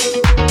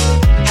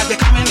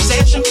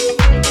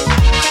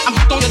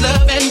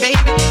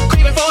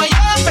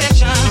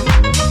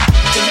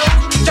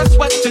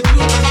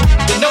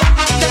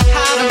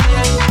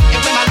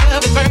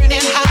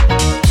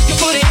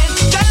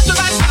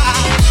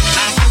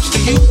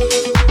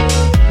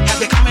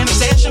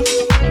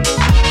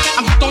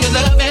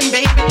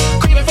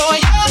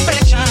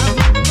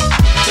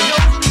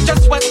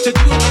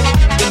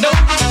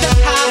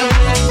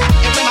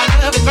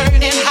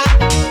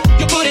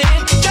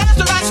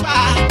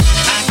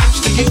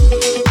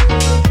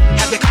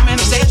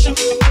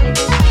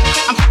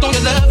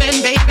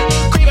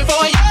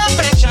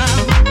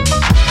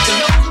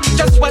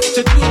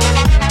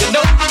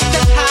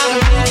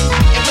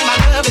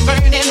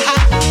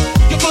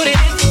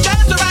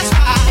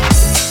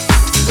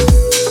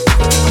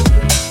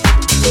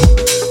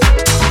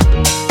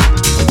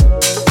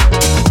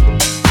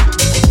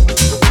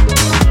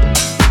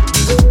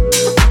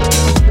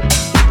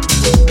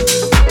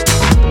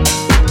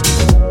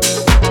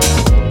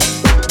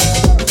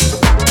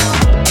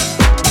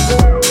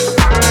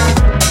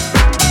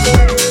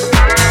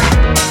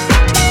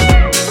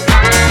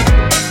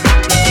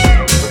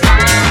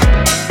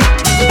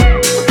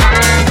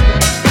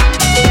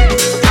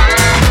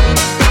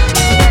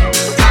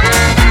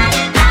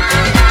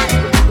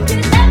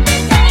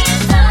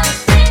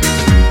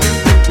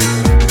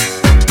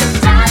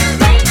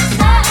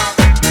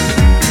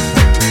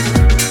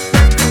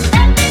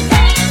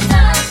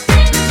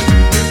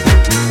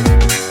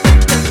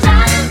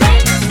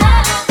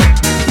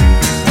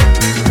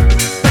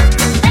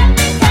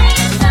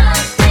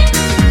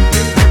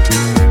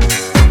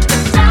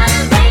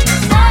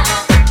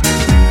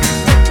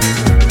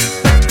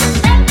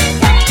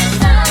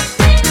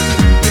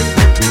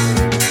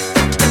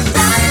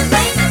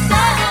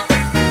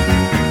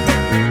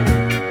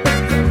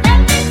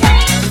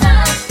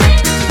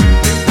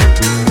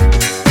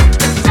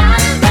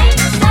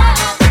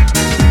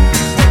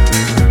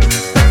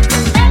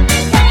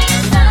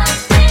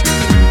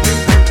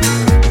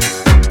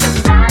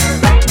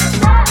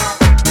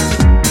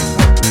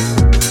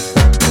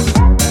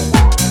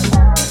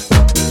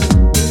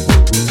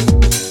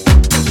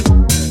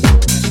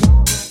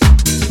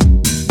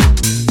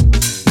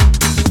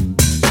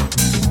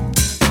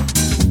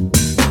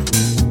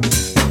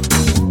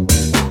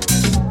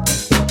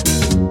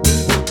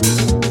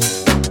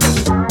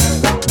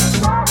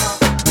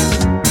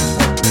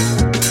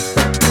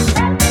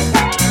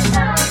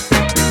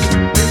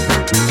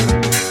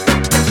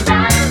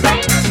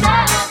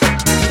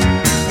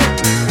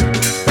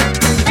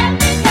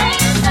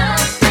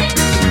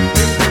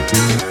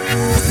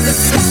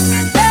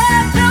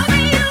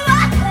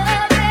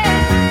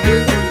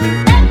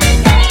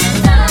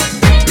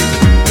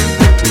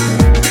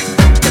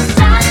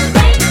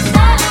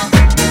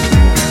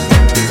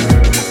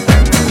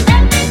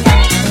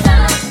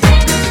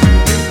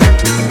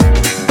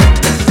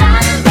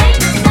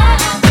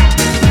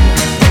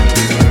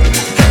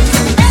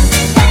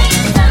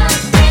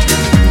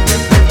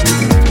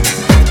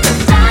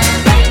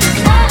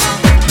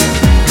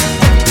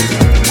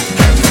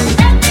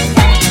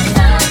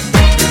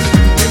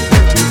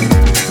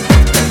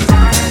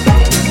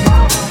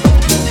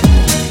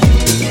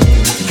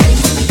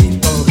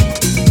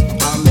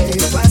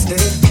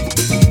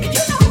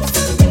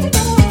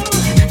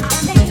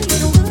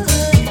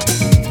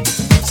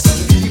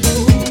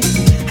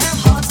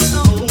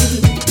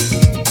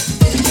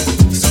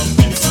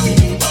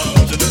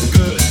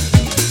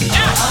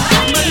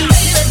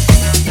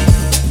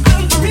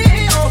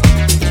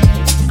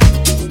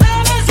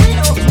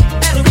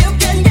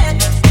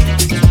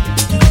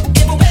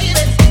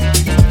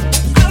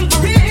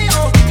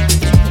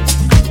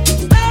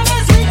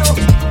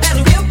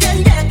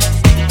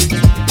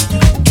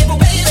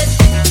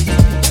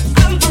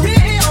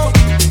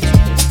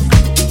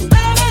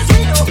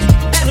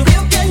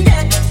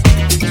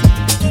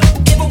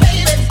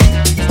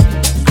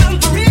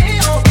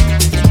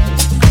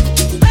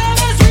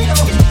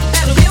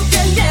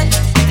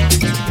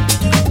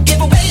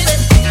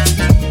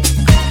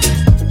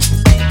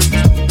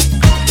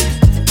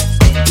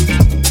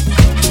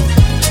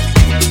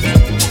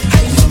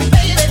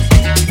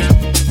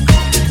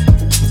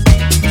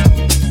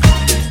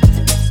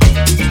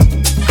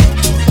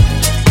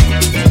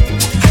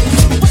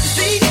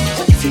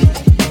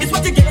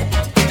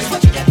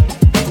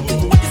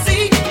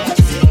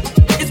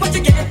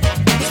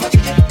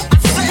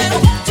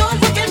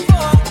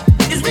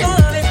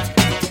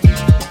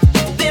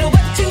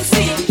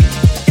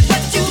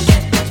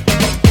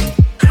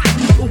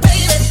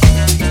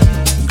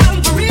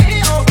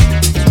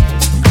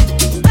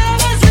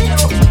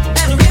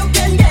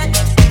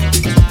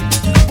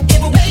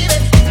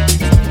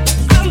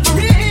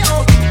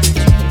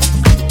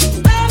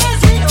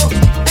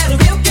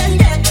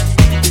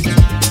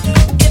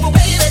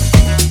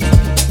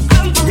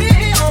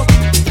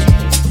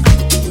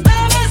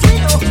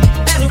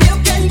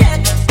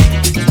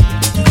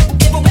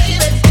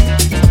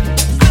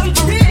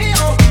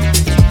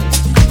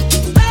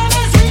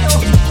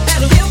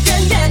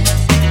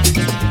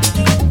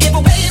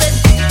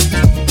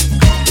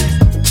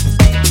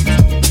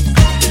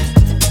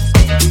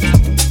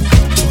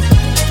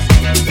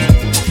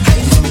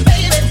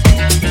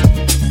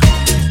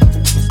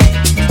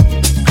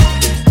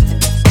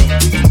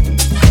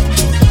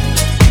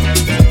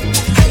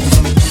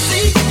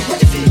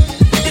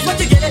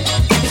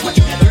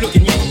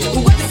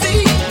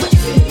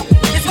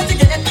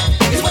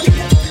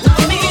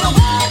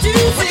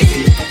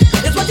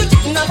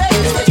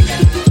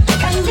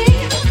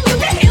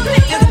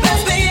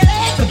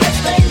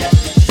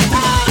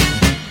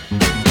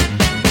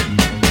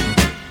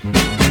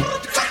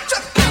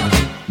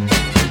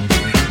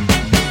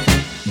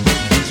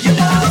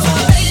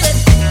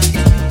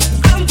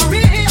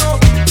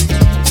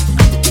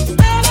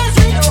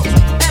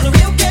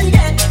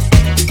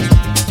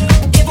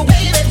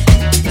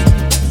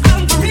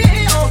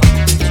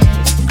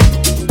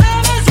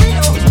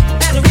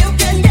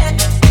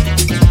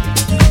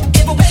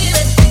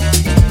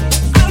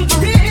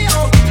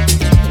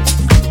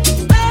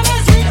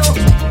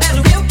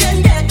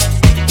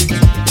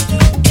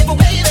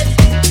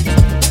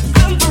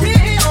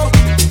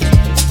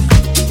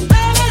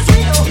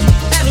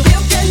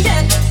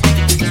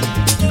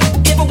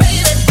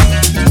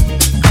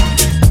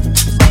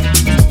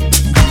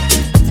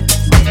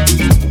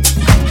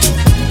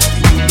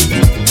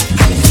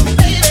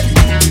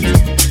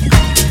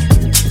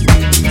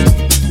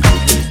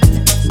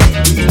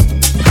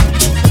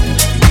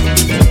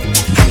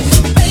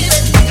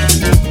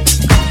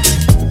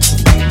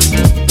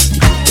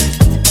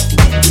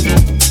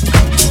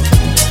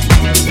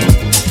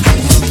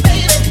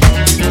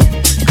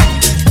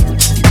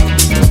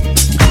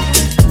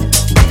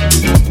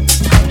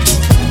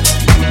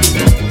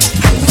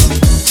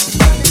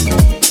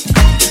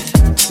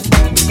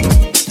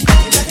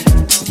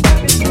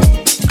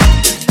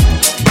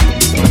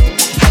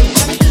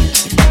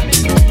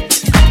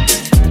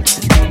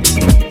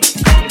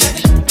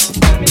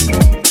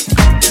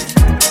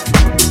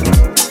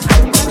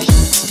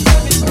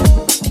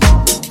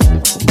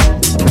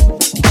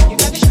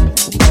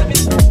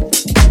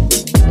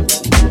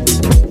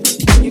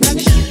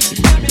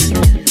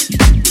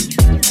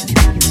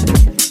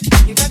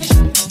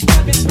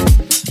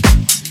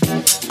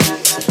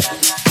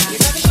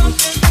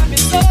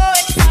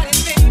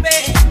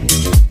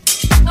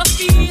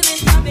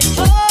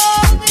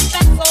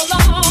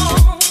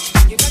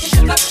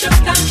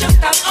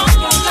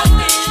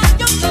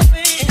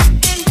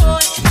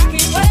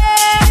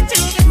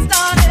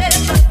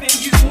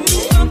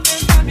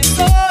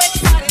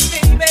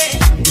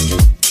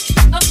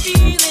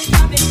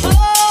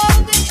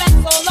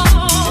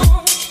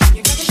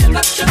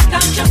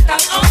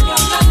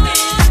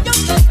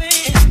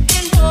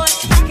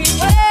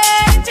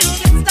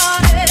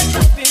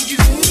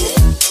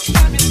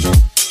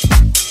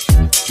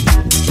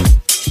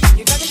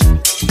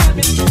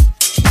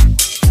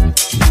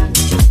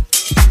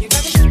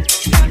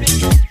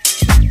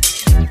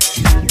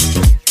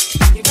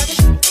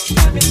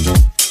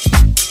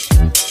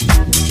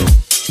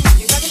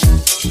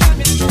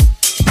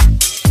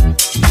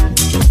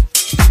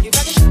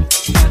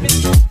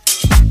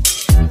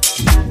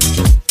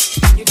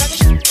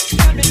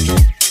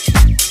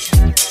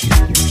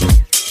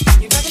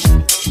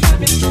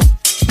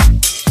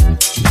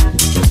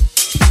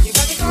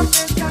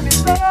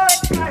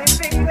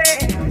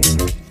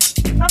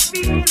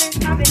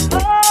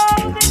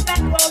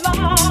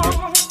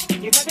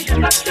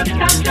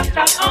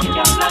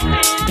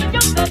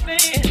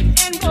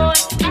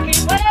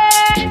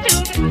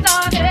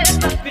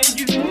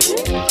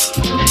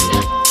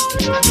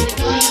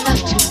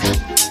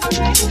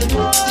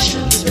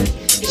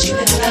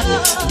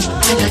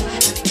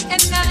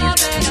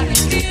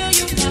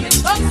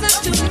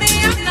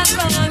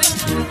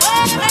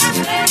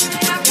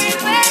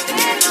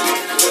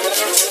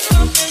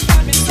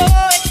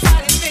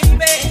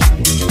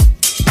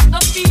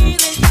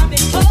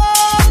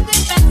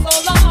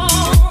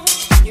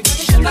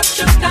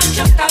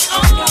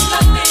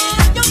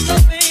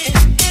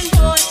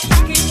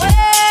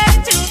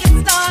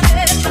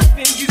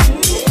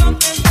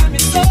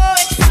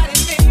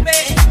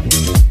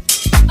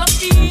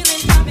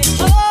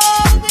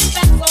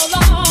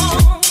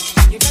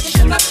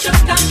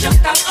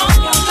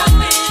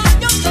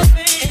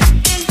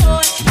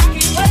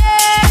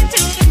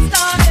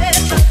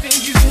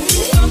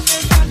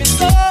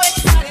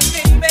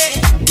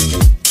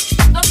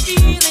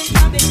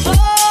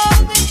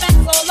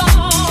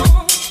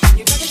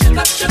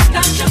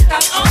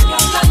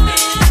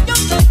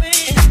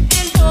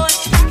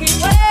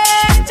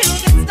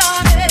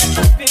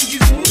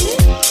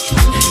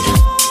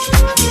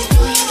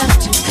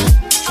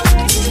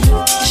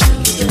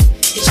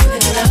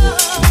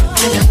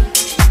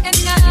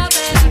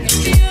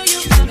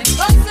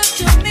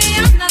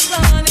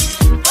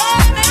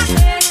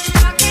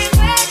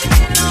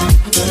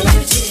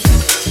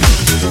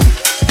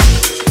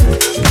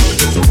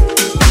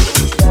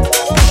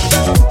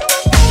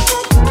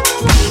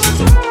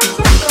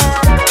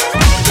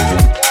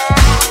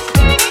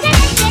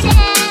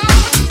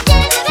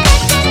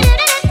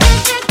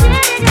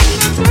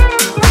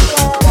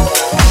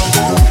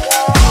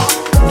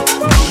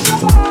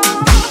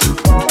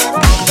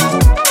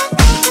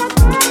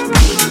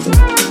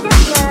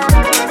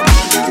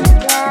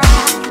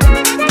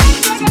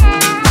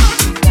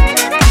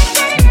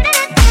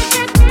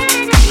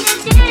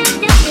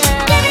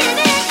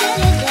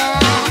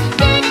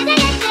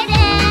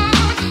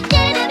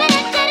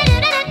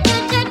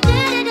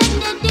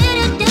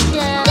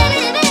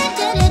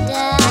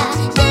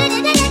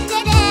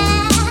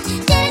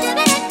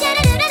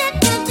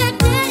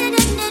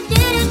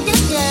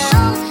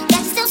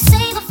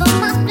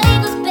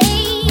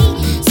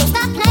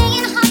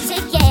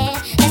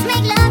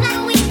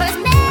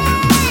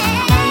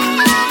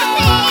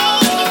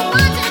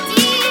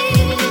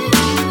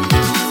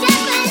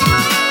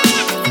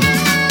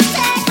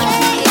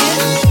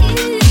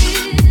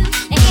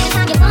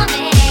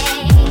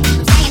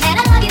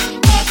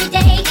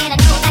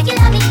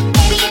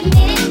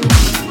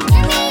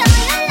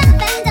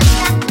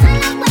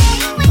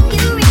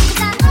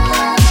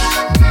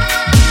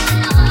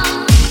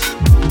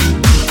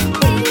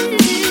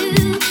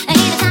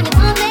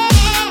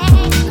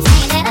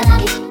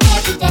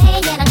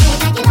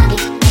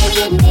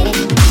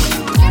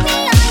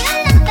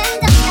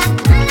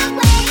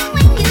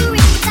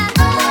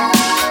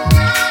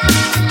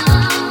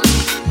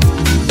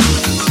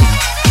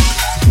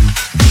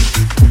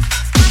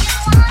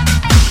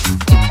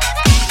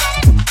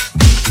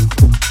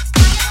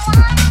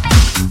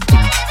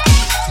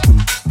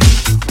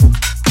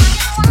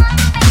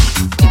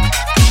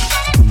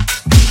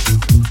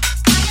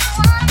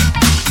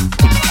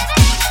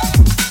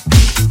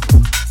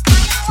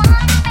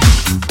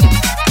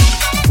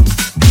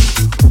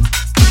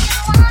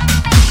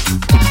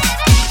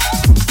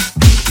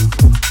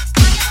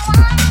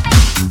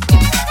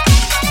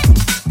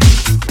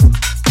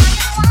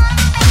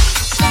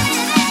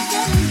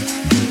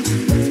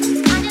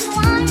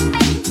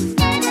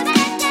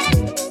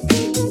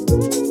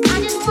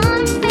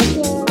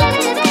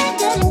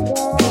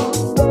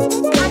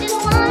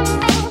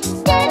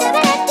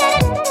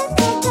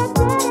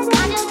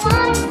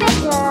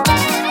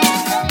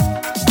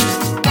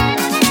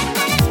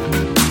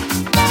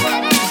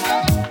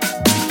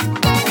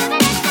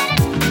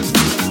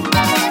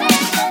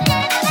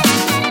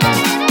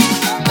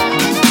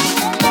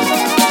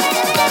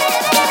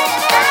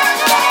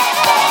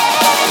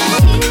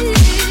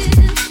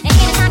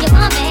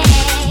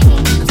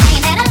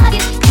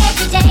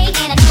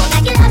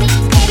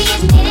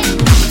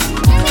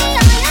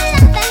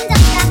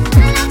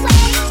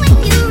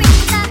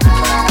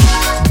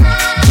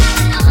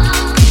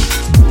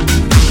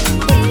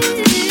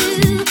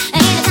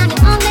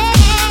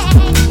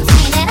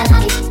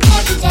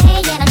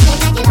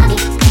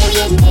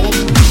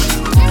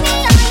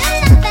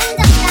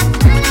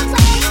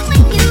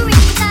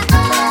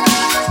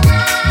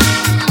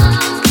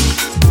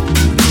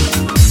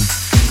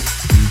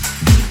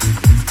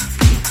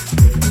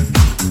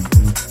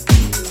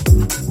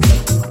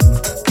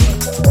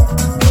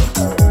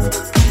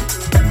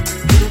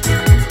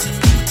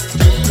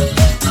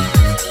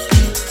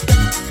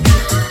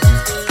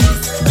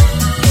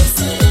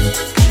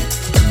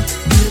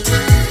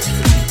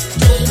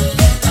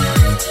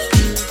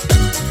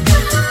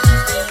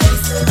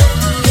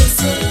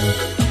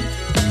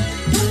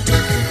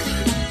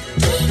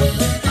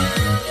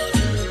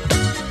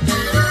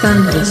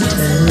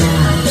Thunderstorm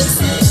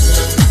Labs.